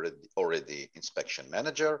you have already Inspection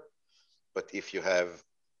Manager, but if you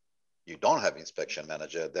don't have Inspection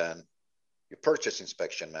Manager, then you purchase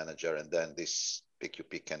Inspection Manager, and then this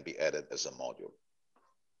PQP can be added as a module.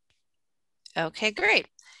 Okay, great.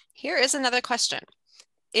 Here is another question.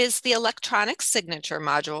 Is the electronic signature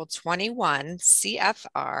module 21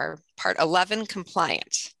 CFR part 11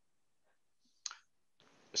 compliant?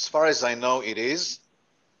 As far as I know, it is.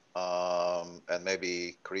 And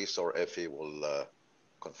maybe Chris or Effie will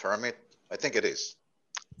confirm it. I think it is.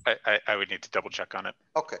 I would need to double check on it.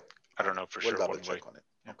 Okay. I don't know for sure. We'll double check on it.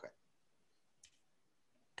 Yeah. Okay.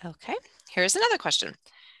 Okay, here's another question.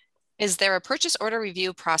 Is there a purchase order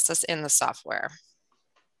review process in the software?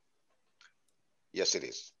 Yes, it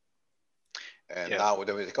is. And yeah. Now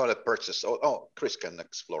we call it purchase. Oh, Chris can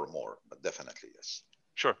explore more, but definitely yes.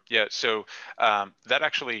 Sure. Yeah. So that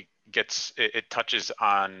actually it touches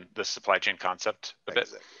on the supply chain concept a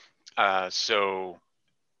bit. So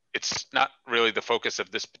it's not really the focus of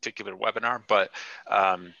this particular webinar, but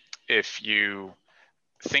if you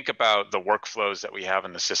think about the workflows that we have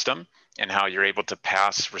in the system and how you're able to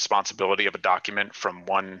pass responsibility of a document from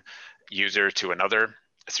one user to another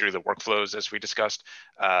through the workflows, as we discussed,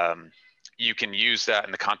 you can use that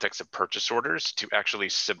in the context of purchase orders to actually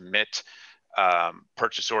submit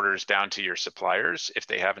purchase orders down to your suppliers if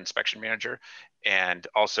they have Inspection Manager, and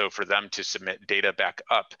also for them to submit data back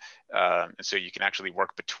up. And so you can actually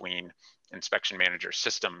work between Inspection Manager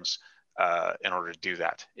systems in order to do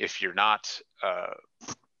that. If you're not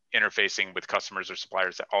interfacing with customers or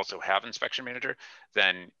suppliers that also have Inspection Manager,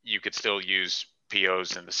 then you could still use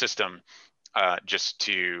POs in the system just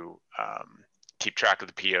to keep track of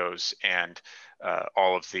the POs and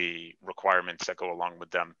all of the requirements that go along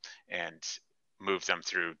with them and move them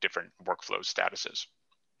through different workflow statuses.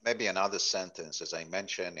 Maybe another sentence, as I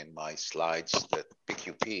mentioned in my slides, that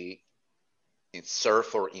PQP is served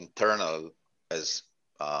for internal, as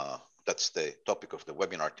that's the topic of the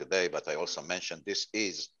webinar today, but I also mentioned this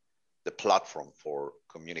is the platform for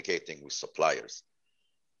communicating with suppliers.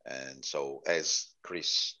 And so, as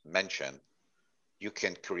Chris mentioned, you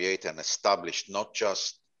can create and establish not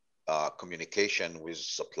just communication with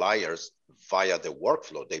suppliers via the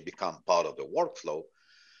workflow. They become part of the workflow,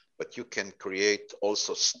 but you can create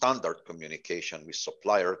also standard communication with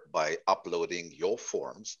supplier by uploading your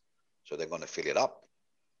forms. So they're going to fill it up.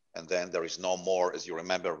 And then there is no more, as you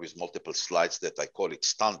remember, with multiple slides that I call it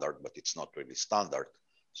standard, but it's not really standard.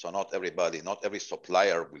 So not every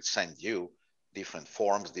supplier will send you different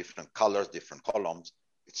forms, different colors, different columns.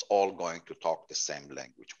 It's all going to talk the same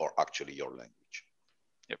language, or actually your language.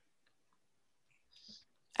 Yep.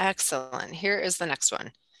 Excellent. Here is the next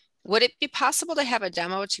one. Would it be possible to have a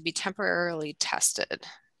demo to be temporarily tested?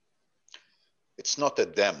 It's not a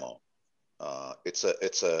demo.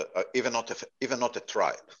 Even not a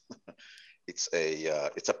trial. It's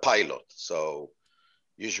a pilot. So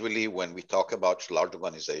usually when we talk about large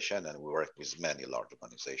organization, and we work with many large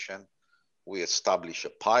organizations, we establish a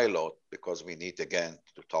pilot because we need, again,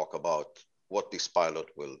 to talk about what this pilot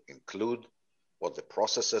will include, what the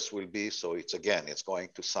processes will be. So it's going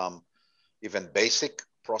to some even basic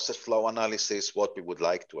process flow analysis, what we would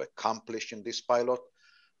like to accomplish in this pilot.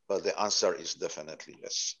 But the answer is definitely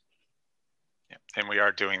yes. Yeah. And we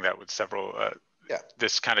are doing that with several.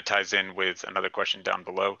 This kind of ties in with another question down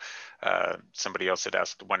below. Somebody else had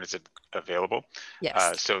asked, when is it available?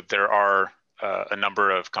 Yes. So there are a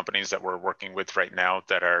number of companies that we're working with right now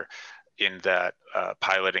that are in that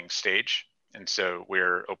piloting stage. And so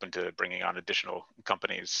we're open to bringing on additional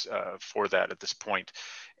companies for that at this point,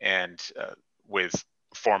 and with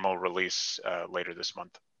formal release later this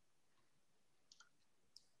month.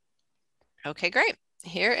 Okay, great.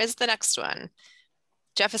 Here is the next one.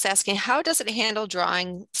 Jeff is asking, how does it handle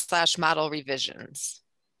drawing/model revisions?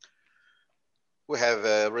 We have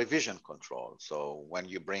a revision control. So when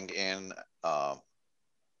you bring in a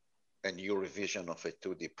new revision of a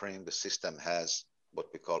 2D print, the system has what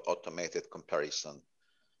we call automated comparison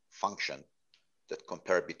function that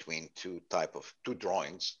compare between two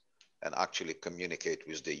drawings and actually communicate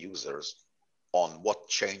with the users on what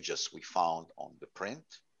changes we found on the print,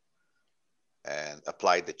 and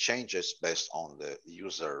apply the changes based on the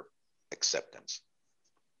user acceptance.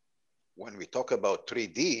 When we talk about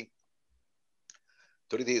 3D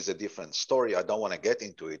is a different story. I don't want to get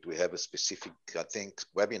into it. We have a specific, I think,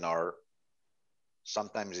 webinar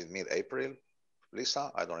sometimes in mid-April.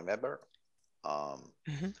 Lisa, I don't remember.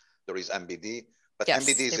 There is MBD, but yes,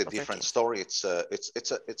 MBD is April a different 13th. Story.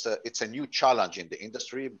 It's a new challenge in the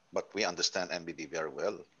industry, but we understand MBD very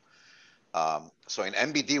well. So in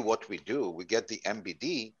MBD, what we do, we get the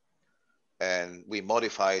MBD and we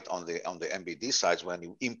modify it on the MBD side when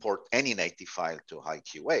you import any native file to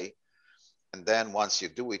HiQA. And then once you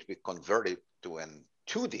do it, we convert it to an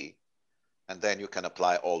 2D, and then you can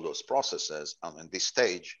apply all those processes. In this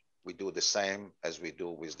stage, we do the same as we do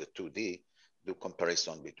with the 2D, do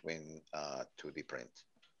comparison between 2D print.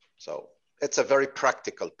 So it's a very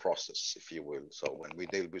practical process, if you will. So when we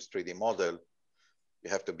deal with 3D model, you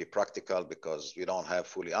have to be practical because we don't have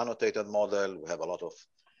fully annotated model. We have a lot of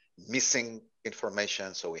missing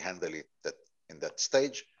information, so we handle it in that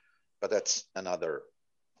stage. But that's another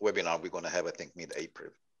webinar we're going to have, I think, mid-April.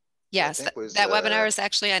 Yes, that webinar is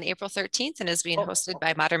actually on April 13th and is being hosted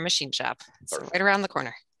by Modern Machine Shop. So right around the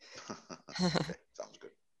corner. Okay, sounds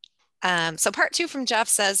good. So part 2 from Jeff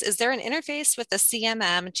says, is there an interface with the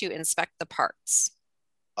CMM to inspect the parts?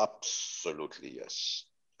 Absolutely, yes.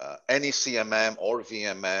 Any CMM or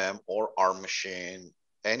VMM or our machine,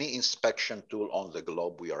 any inspection tool on the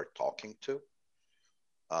globe we are talking to.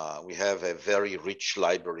 We have a very rich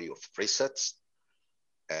library of presets.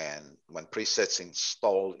 And when presets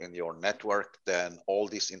installed in your network, then all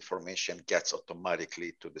this information gets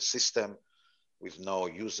automatically to the system with no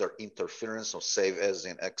user interference or save as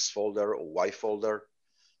in X folder or Y folder.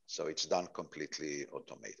 So it's done completely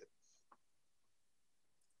automated.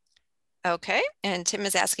 Okay, and Tim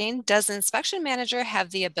is asking, does Inspection Manager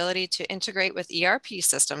have the ability to integrate with ERP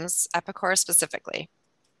systems, Epicor specifically?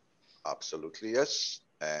 Absolutely, yes.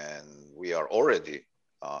 And we are already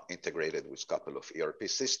integrated with a couple of ERP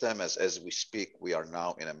systems. As we speak, we are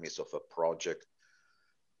now in the midst of a project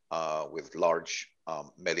with large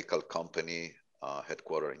medical company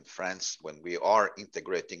headquartered in France, when we are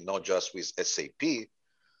integrating not just with SAP,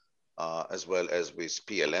 as well as with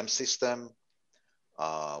PLM system.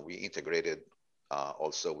 We integrated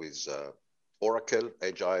also with Oracle,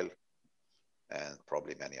 Agile, and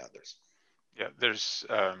probably many others. Yeah, there's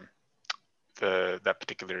that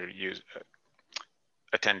particular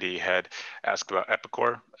attendee had asked about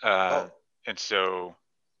Epicor. And so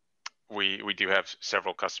we do have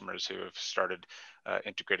several customers who have started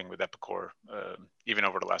integrating with Epicor, even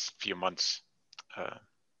over the last few months.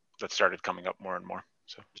 That started coming up more and more.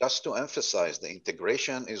 So just to emphasize, the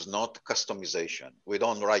integration is not customization. We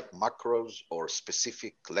don't write macros or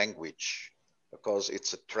specific language because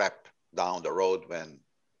it's a trap down the road when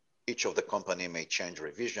each of the company may change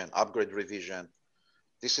revision, upgrade revision.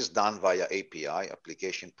 This is done via API,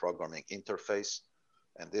 application programming interface.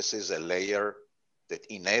 And this is a layer that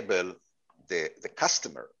enable the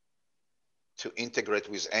customer to integrate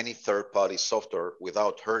with any third-party software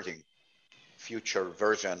without hurting future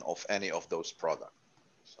version of any of those products.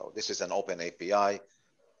 So this is an open API,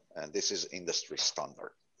 and this is industry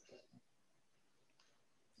standard.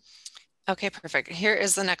 Okay, perfect. Here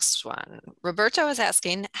is the next one. Roberto is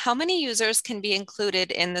asking, how many users can be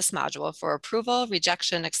included in this module for approval,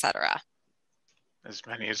 rejection, etc.? As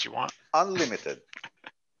many as you want. Unlimited.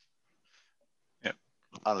 Yep.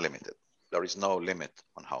 Unlimited. There is no limit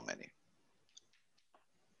on how many.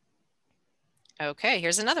 Okay,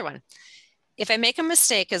 here's another one. If I make a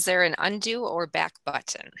mistake, is there an undo or back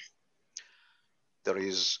button? There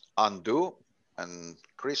is undo, and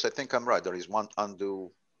Chris, I think I'm right. There is one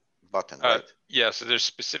undo button, right? Yeah, so there's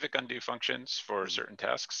specific undo functions for certain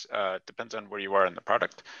tasks. Depends on where you are in the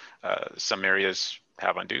product. Some areas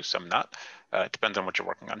have undo, some not. Depends on what you're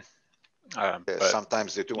working on. But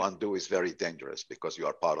sometimes the undo is very dangerous because you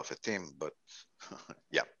are part of a team, but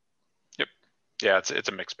yeah. Yep. Yeah, it's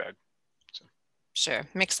a mixed bag. So. Sure,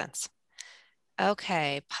 makes sense.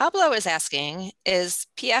 Okay, Pablo is asking, is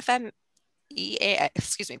PFMEA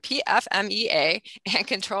and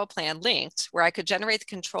control plan linked where I could generate the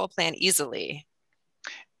control plan easily?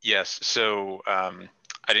 Yes, so I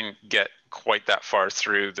didn't get quite that far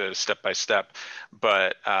through the step-by-step,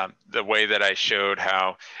 but the way that I showed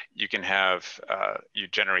how you can have, you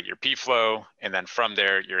generate your P-flow, and then from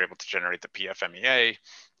there, you're able to generate the PFMEA.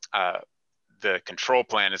 The control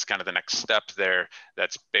plan is kind of the next step there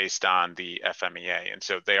that's based on the FMEA. And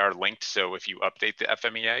so they are linked. So if you update the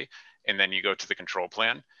FMEA and then you go to the control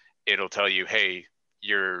plan, it'll tell you, hey,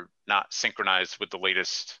 you're not synchronized with the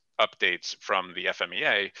latest updates from the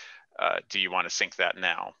FMEA. Do you want to sync that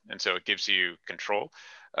now? And so it gives you control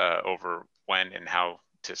over when and how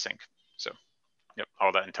to sync. So yep,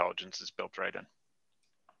 all that intelligence is built right in.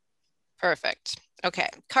 Perfect. Okay,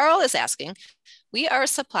 Carl is asking, we are a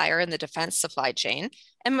supplier in the defense supply chain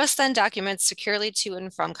and must send documents securely to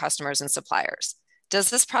and from customers and suppliers.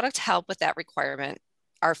 Does this product help with that requirement?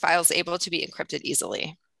 Are files able to be encrypted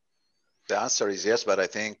easily? The answer is yes, but I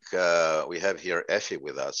think we have here Effie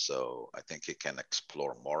with us, so I think he can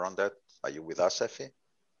explore more on that. Are you with us, Effie?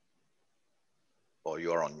 Or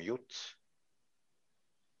you are on mute?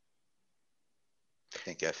 I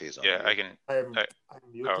think Effie is on mute. I can. I'm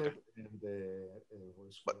muted. Oh, okay. And the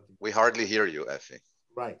voice. But we hardly hear you, Effie.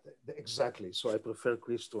 Right, exactly. So I prefer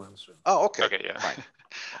Chris to answer. Oh, okay. Okay, yeah. Fine.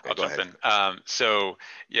 Okay, I'll jump in. So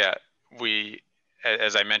yeah,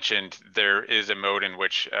 as I mentioned, there is a mode in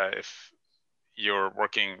which if you're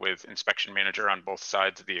working with Inspection Manager on both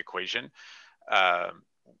sides of the equation,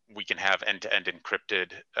 we can have end-to-end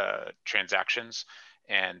encrypted transactions,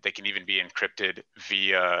 and they can even be encrypted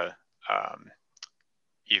via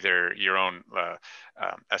either your own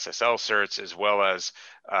SSL certs, as well as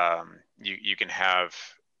you can have,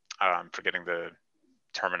 I'm forgetting the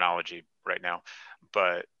terminology right now,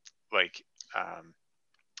 but like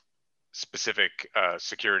specific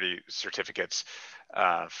security certificates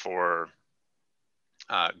for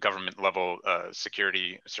government level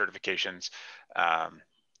security certifications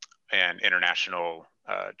and international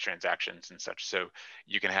transactions and such. So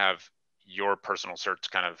you can have your personal certs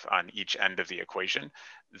kind of on each end of the equation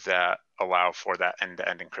that allow for that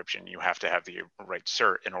end-to-end encryption. You have to have the right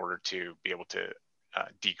cert in order to be able to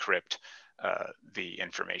decrypt the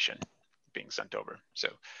information being sent over. So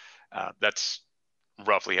that's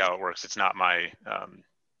roughly how it works. It's not my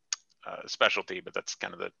specialty, but that's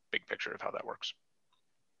kind of the big picture of how that works.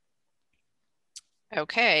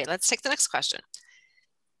 Okay, let's take the next question.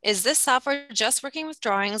 Is this software just working with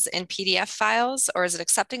drawings in PDF files, or is it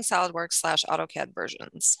accepting SolidWorks / AutoCAD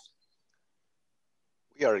versions?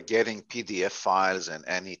 We are getting PDF files and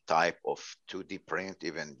any type of 2D print,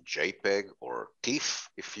 even JPEG or TIFF,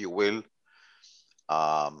 if you will.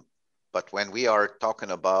 But when we are talking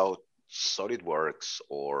about SolidWorks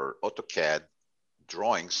or AutoCAD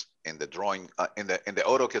drawings in the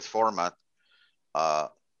AutoCAD format,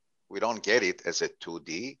 we don't get it as a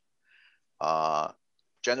 2D.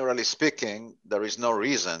 Generally speaking, there is no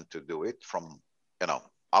reason to do it from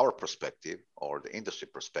our perspective or the industry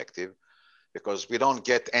perspective, because we don't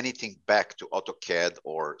get anything back to AutoCAD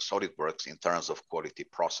or SolidWorks in terms of quality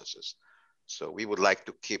processes. So we would like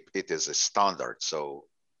to keep it as a standard. So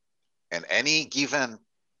in any given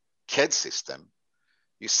CAD system,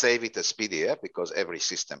 You save it as PDF because every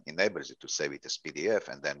system enables it to save it as PDF,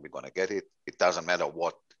 and then we're going to get it. It doesn't matter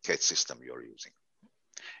what CAD system you're using.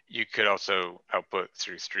 You could also output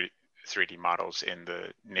through 3D models in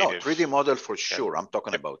the native. No, 3D model for sure. I'm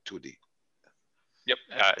talking about 2D. Yep.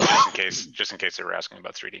 Just in case they were asking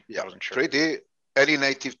about 3D. Yeah. I wasn't sure. 3D, any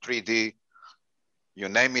native 3D, you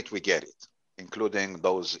name it, we get it, including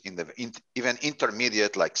those in the even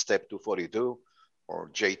intermediate like Step 242 or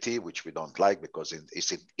JT, which we don't like because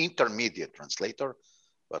it's an intermediate translator,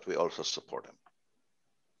 but we also support them.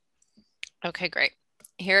 Okay, great.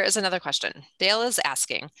 Here is another question. Dale is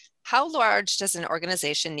asking, how large does an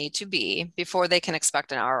organization need to be before they can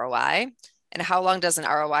expect an ROI? And how long does an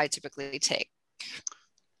ROI typically take?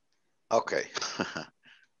 Okay,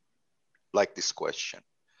 like this question.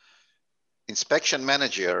 Inspection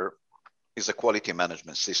Manager is a quality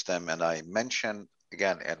management system, and I mentioned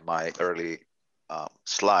again in my early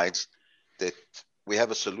slides that we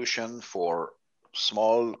have a solution for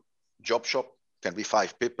small job shop, can be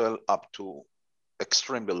 5 people, up to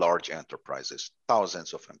extremely large enterprises,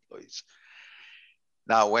 thousands of employees.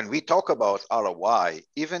 Now, when we talk about ROI,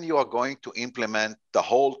 even you are going to implement the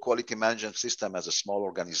whole quality management system as a small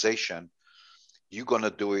organization, you're going to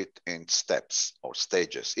do it in steps or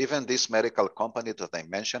stages. Even this medical company that I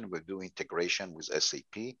mentioned will do integration with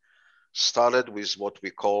SAP, started with what we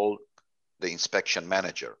call the inspection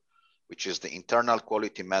manager, which is the internal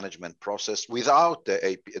quality management process without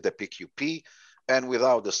the PQP and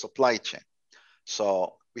without the supply chain.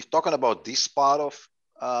 So we're talking about this part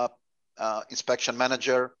of inspection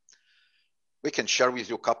manager. We can share with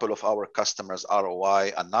you a couple of our customers'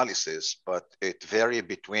 ROI analysis, but it varies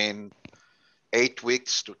between 8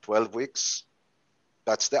 weeks to 12 weeks.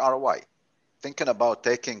 That's the ROI. Thinking about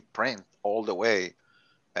taking print all the way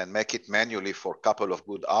and make it manually for a couple of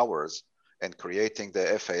good hours and creating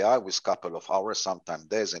the FAI with a couple of hours, sometimes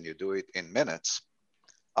days, and you do it in minutes,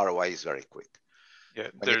 ROI is very quick. Yeah,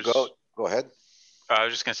 go ahead. I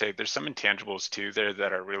was just going to say, there's some intangibles too there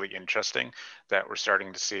that are really interesting that we're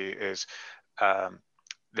starting to see is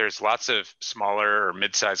there's lots of smaller or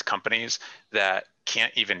mid-sized companies that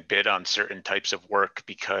can't even bid on certain types of work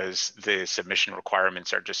because the submission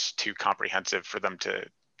requirements are just too comprehensive for them to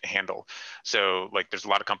handle. So like there's a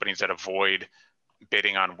lot of companies that avoid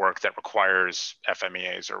bidding on work that requires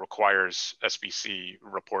FMEAs or requires SBC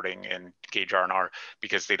reporting and Gauge R&R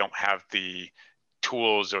because they don't have the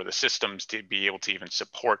tools or the systems to be able to even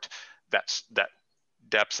support that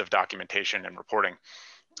depth of documentation and reporting.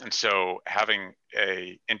 And so having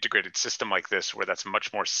a integrated system like this where that's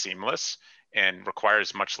much more seamless and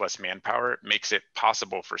requires much less manpower makes it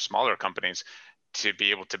possible for smaller companies to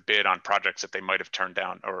be able to bid on projects that they might have turned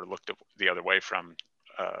down or looked the other way from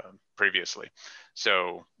previously.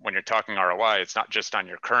 So when you're talking ROI, it's not just on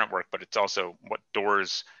your current work, but it's also what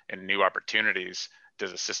doors and new opportunities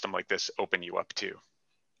does a system like this open you up to?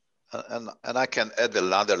 And I can add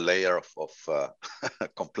another layer of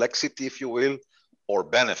complexity, if you will, or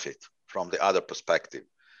benefit from the other perspective.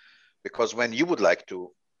 Because when you would like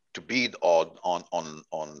to bid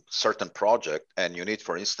on certain project and you need,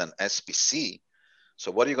 for instance, SPC,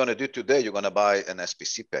 so what are you going to do today? You're going to buy an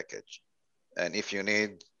SPC package. And if you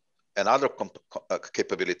need another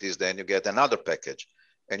capabilities, then you get another package.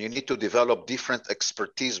 And you need to develop different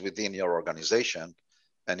expertise within your organization.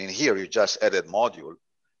 And in here, you just added module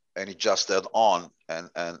and it just add on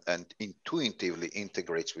and intuitively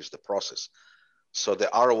integrates with the process. So the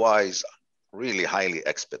ROI is really highly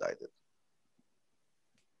expedited.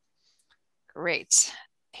 Great.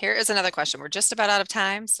 Here is another question. We're just about out of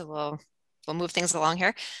time, so we'll move things along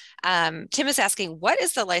here. Tim is asking, what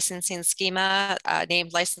is the licensing schema?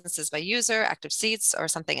 Named licenses by user, active seats, or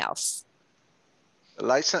something else?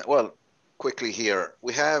 Well, quickly here,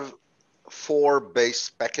 we have 4 base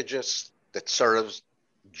packages that serves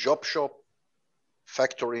job shop,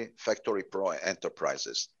 factory pro,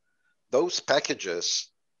 enterprises. Those packages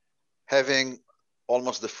having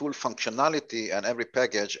almost the full functionality, and every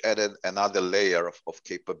package added another layer of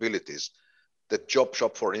capabilities that job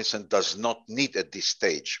shop, for instance, does not need at this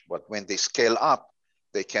stage. But when they scale up,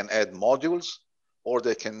 they can add modules, or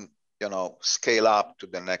they can, scale up to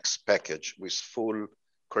the next package with full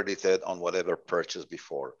credited on whatever purchased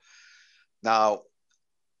before. Now,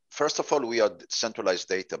 first of all, we are centralized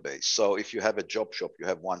database. So if you have a job shop, you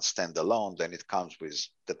have one standalone, then it comes with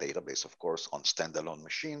the database, of course, on standalone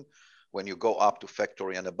machine. When you go up to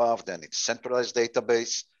factory and above, then it's centralized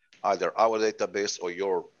database, either our database or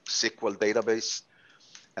your SQL database.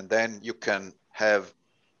 And then you can have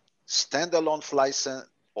standalone license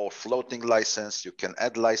or floating license. You can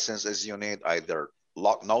add license as you need, either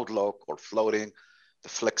node lock or floating. The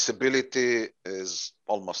flexibility is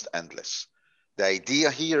almost endless. The idea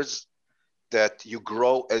here is that you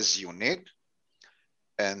grow as you need.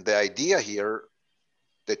 And the idea here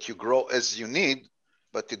that you grow as you need,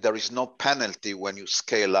 but there is no penalty when you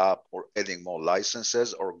scale up or adding more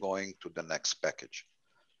licenses or going to the next package.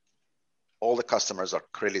 All the customers are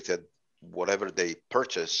credited whatever they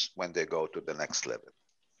purchase when they go to the next level.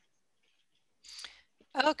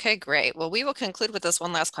 Okay, great. Well, we will conclude with this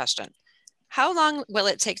one last question. How long will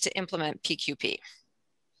it take to implement PQP?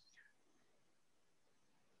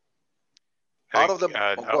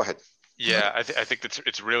 Go ahead. Yeah, I think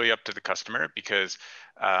it's really up to the customer, because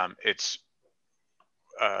it's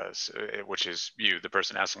which is you, the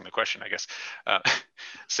person asking the question, I guess.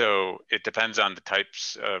 So it depends on the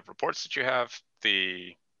types of reports that you have,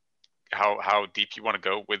 how deep you want to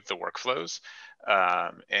go with the workflows,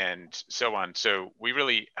 and so on. So we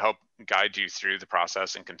really help guide you through the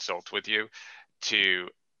process and consult with you.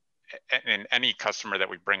 And any customer that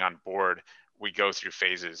we bring on board, we go through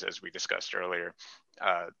phases, as we discussed earlier.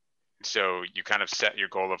 So you kind of set your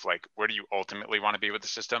goal of like, where do you ultimately want to be with the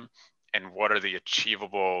system, and what are the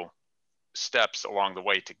achievable steps along the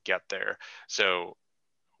way to get there? So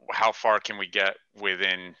how far can we get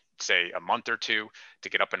within, say, a month or two to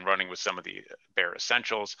get up and running with some of the bare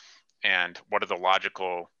essentials? And what are the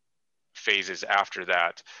logical phases after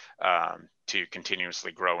that to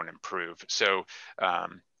continuously grow and improve? So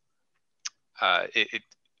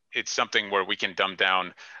it's something where we can dumb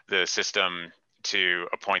down the system to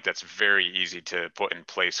a point that's very easy to put in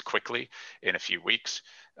place quickly in a few weeks.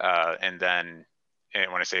 And then,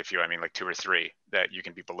 and when I say a few, I mean like 2 or 3, that you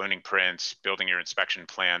can be ballooning prints, building your inspection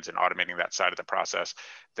plans, and automating that side of the process.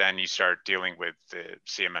 Then you start dealing with the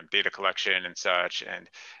CMM data collection and such, and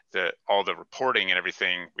all the reporting and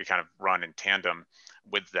everything. We kind of run in tandem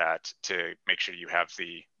with that to make sure you have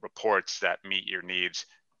the reports that meet your needs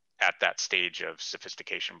at that stage of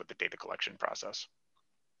sophistication with the data collection process.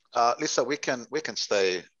 Lisa, we can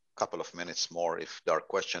stay a couple of minutes more if there are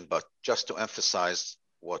questions, but just to emphasize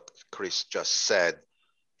what Chris just said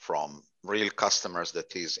from real customers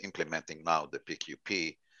that he's implementing now, the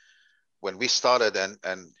PQP, when we started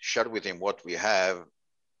and shared with him what we have,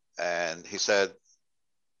 and he said,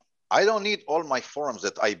 I don't need all my forms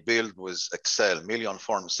that I build with Excel, million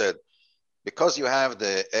forms. Said, because you have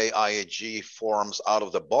the AIG forms out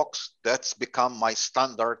of the box, that's become my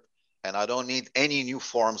standard, and I don't need any new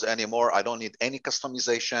forms anymore. I don't need any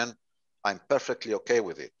customization. I'm perfectly okay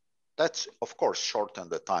with it. That's, of course, shorten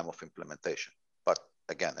the time of implementation. But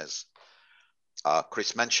again, as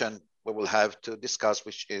Chris mentioned, we will have to discuss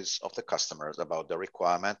which is of the customers about the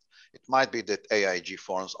requirement. It might be that AIG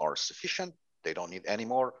forms are sufficient, they don't need any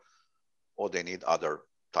more, or they need other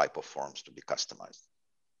type of forms to be customized.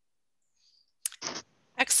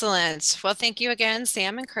 Excellent. Well, thank you again,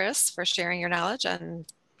 Sam and Chris, for sharing your knowledge on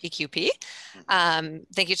PQP.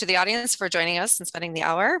 Thank you to the audience for joining us and spending the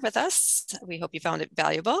hour with us. We hope you found it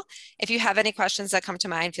valuable. If you have any questions that come to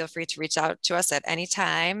mind, feel free to reach out to us at any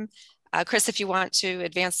time. Chris, if you want to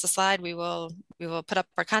advance the slide, we will put up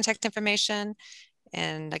our contact information.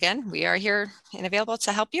 And again, we are here and available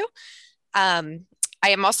to help you. I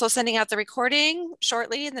am also sending out the recording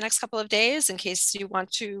shortly in the next couple of days in case you want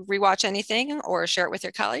to rewatch anything or share it with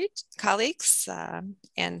your colleagues.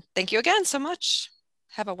 And thank you again so much.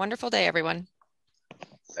 Have a wonderful day, everyone.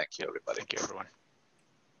 Thank you, everybody. Thank you, everyone.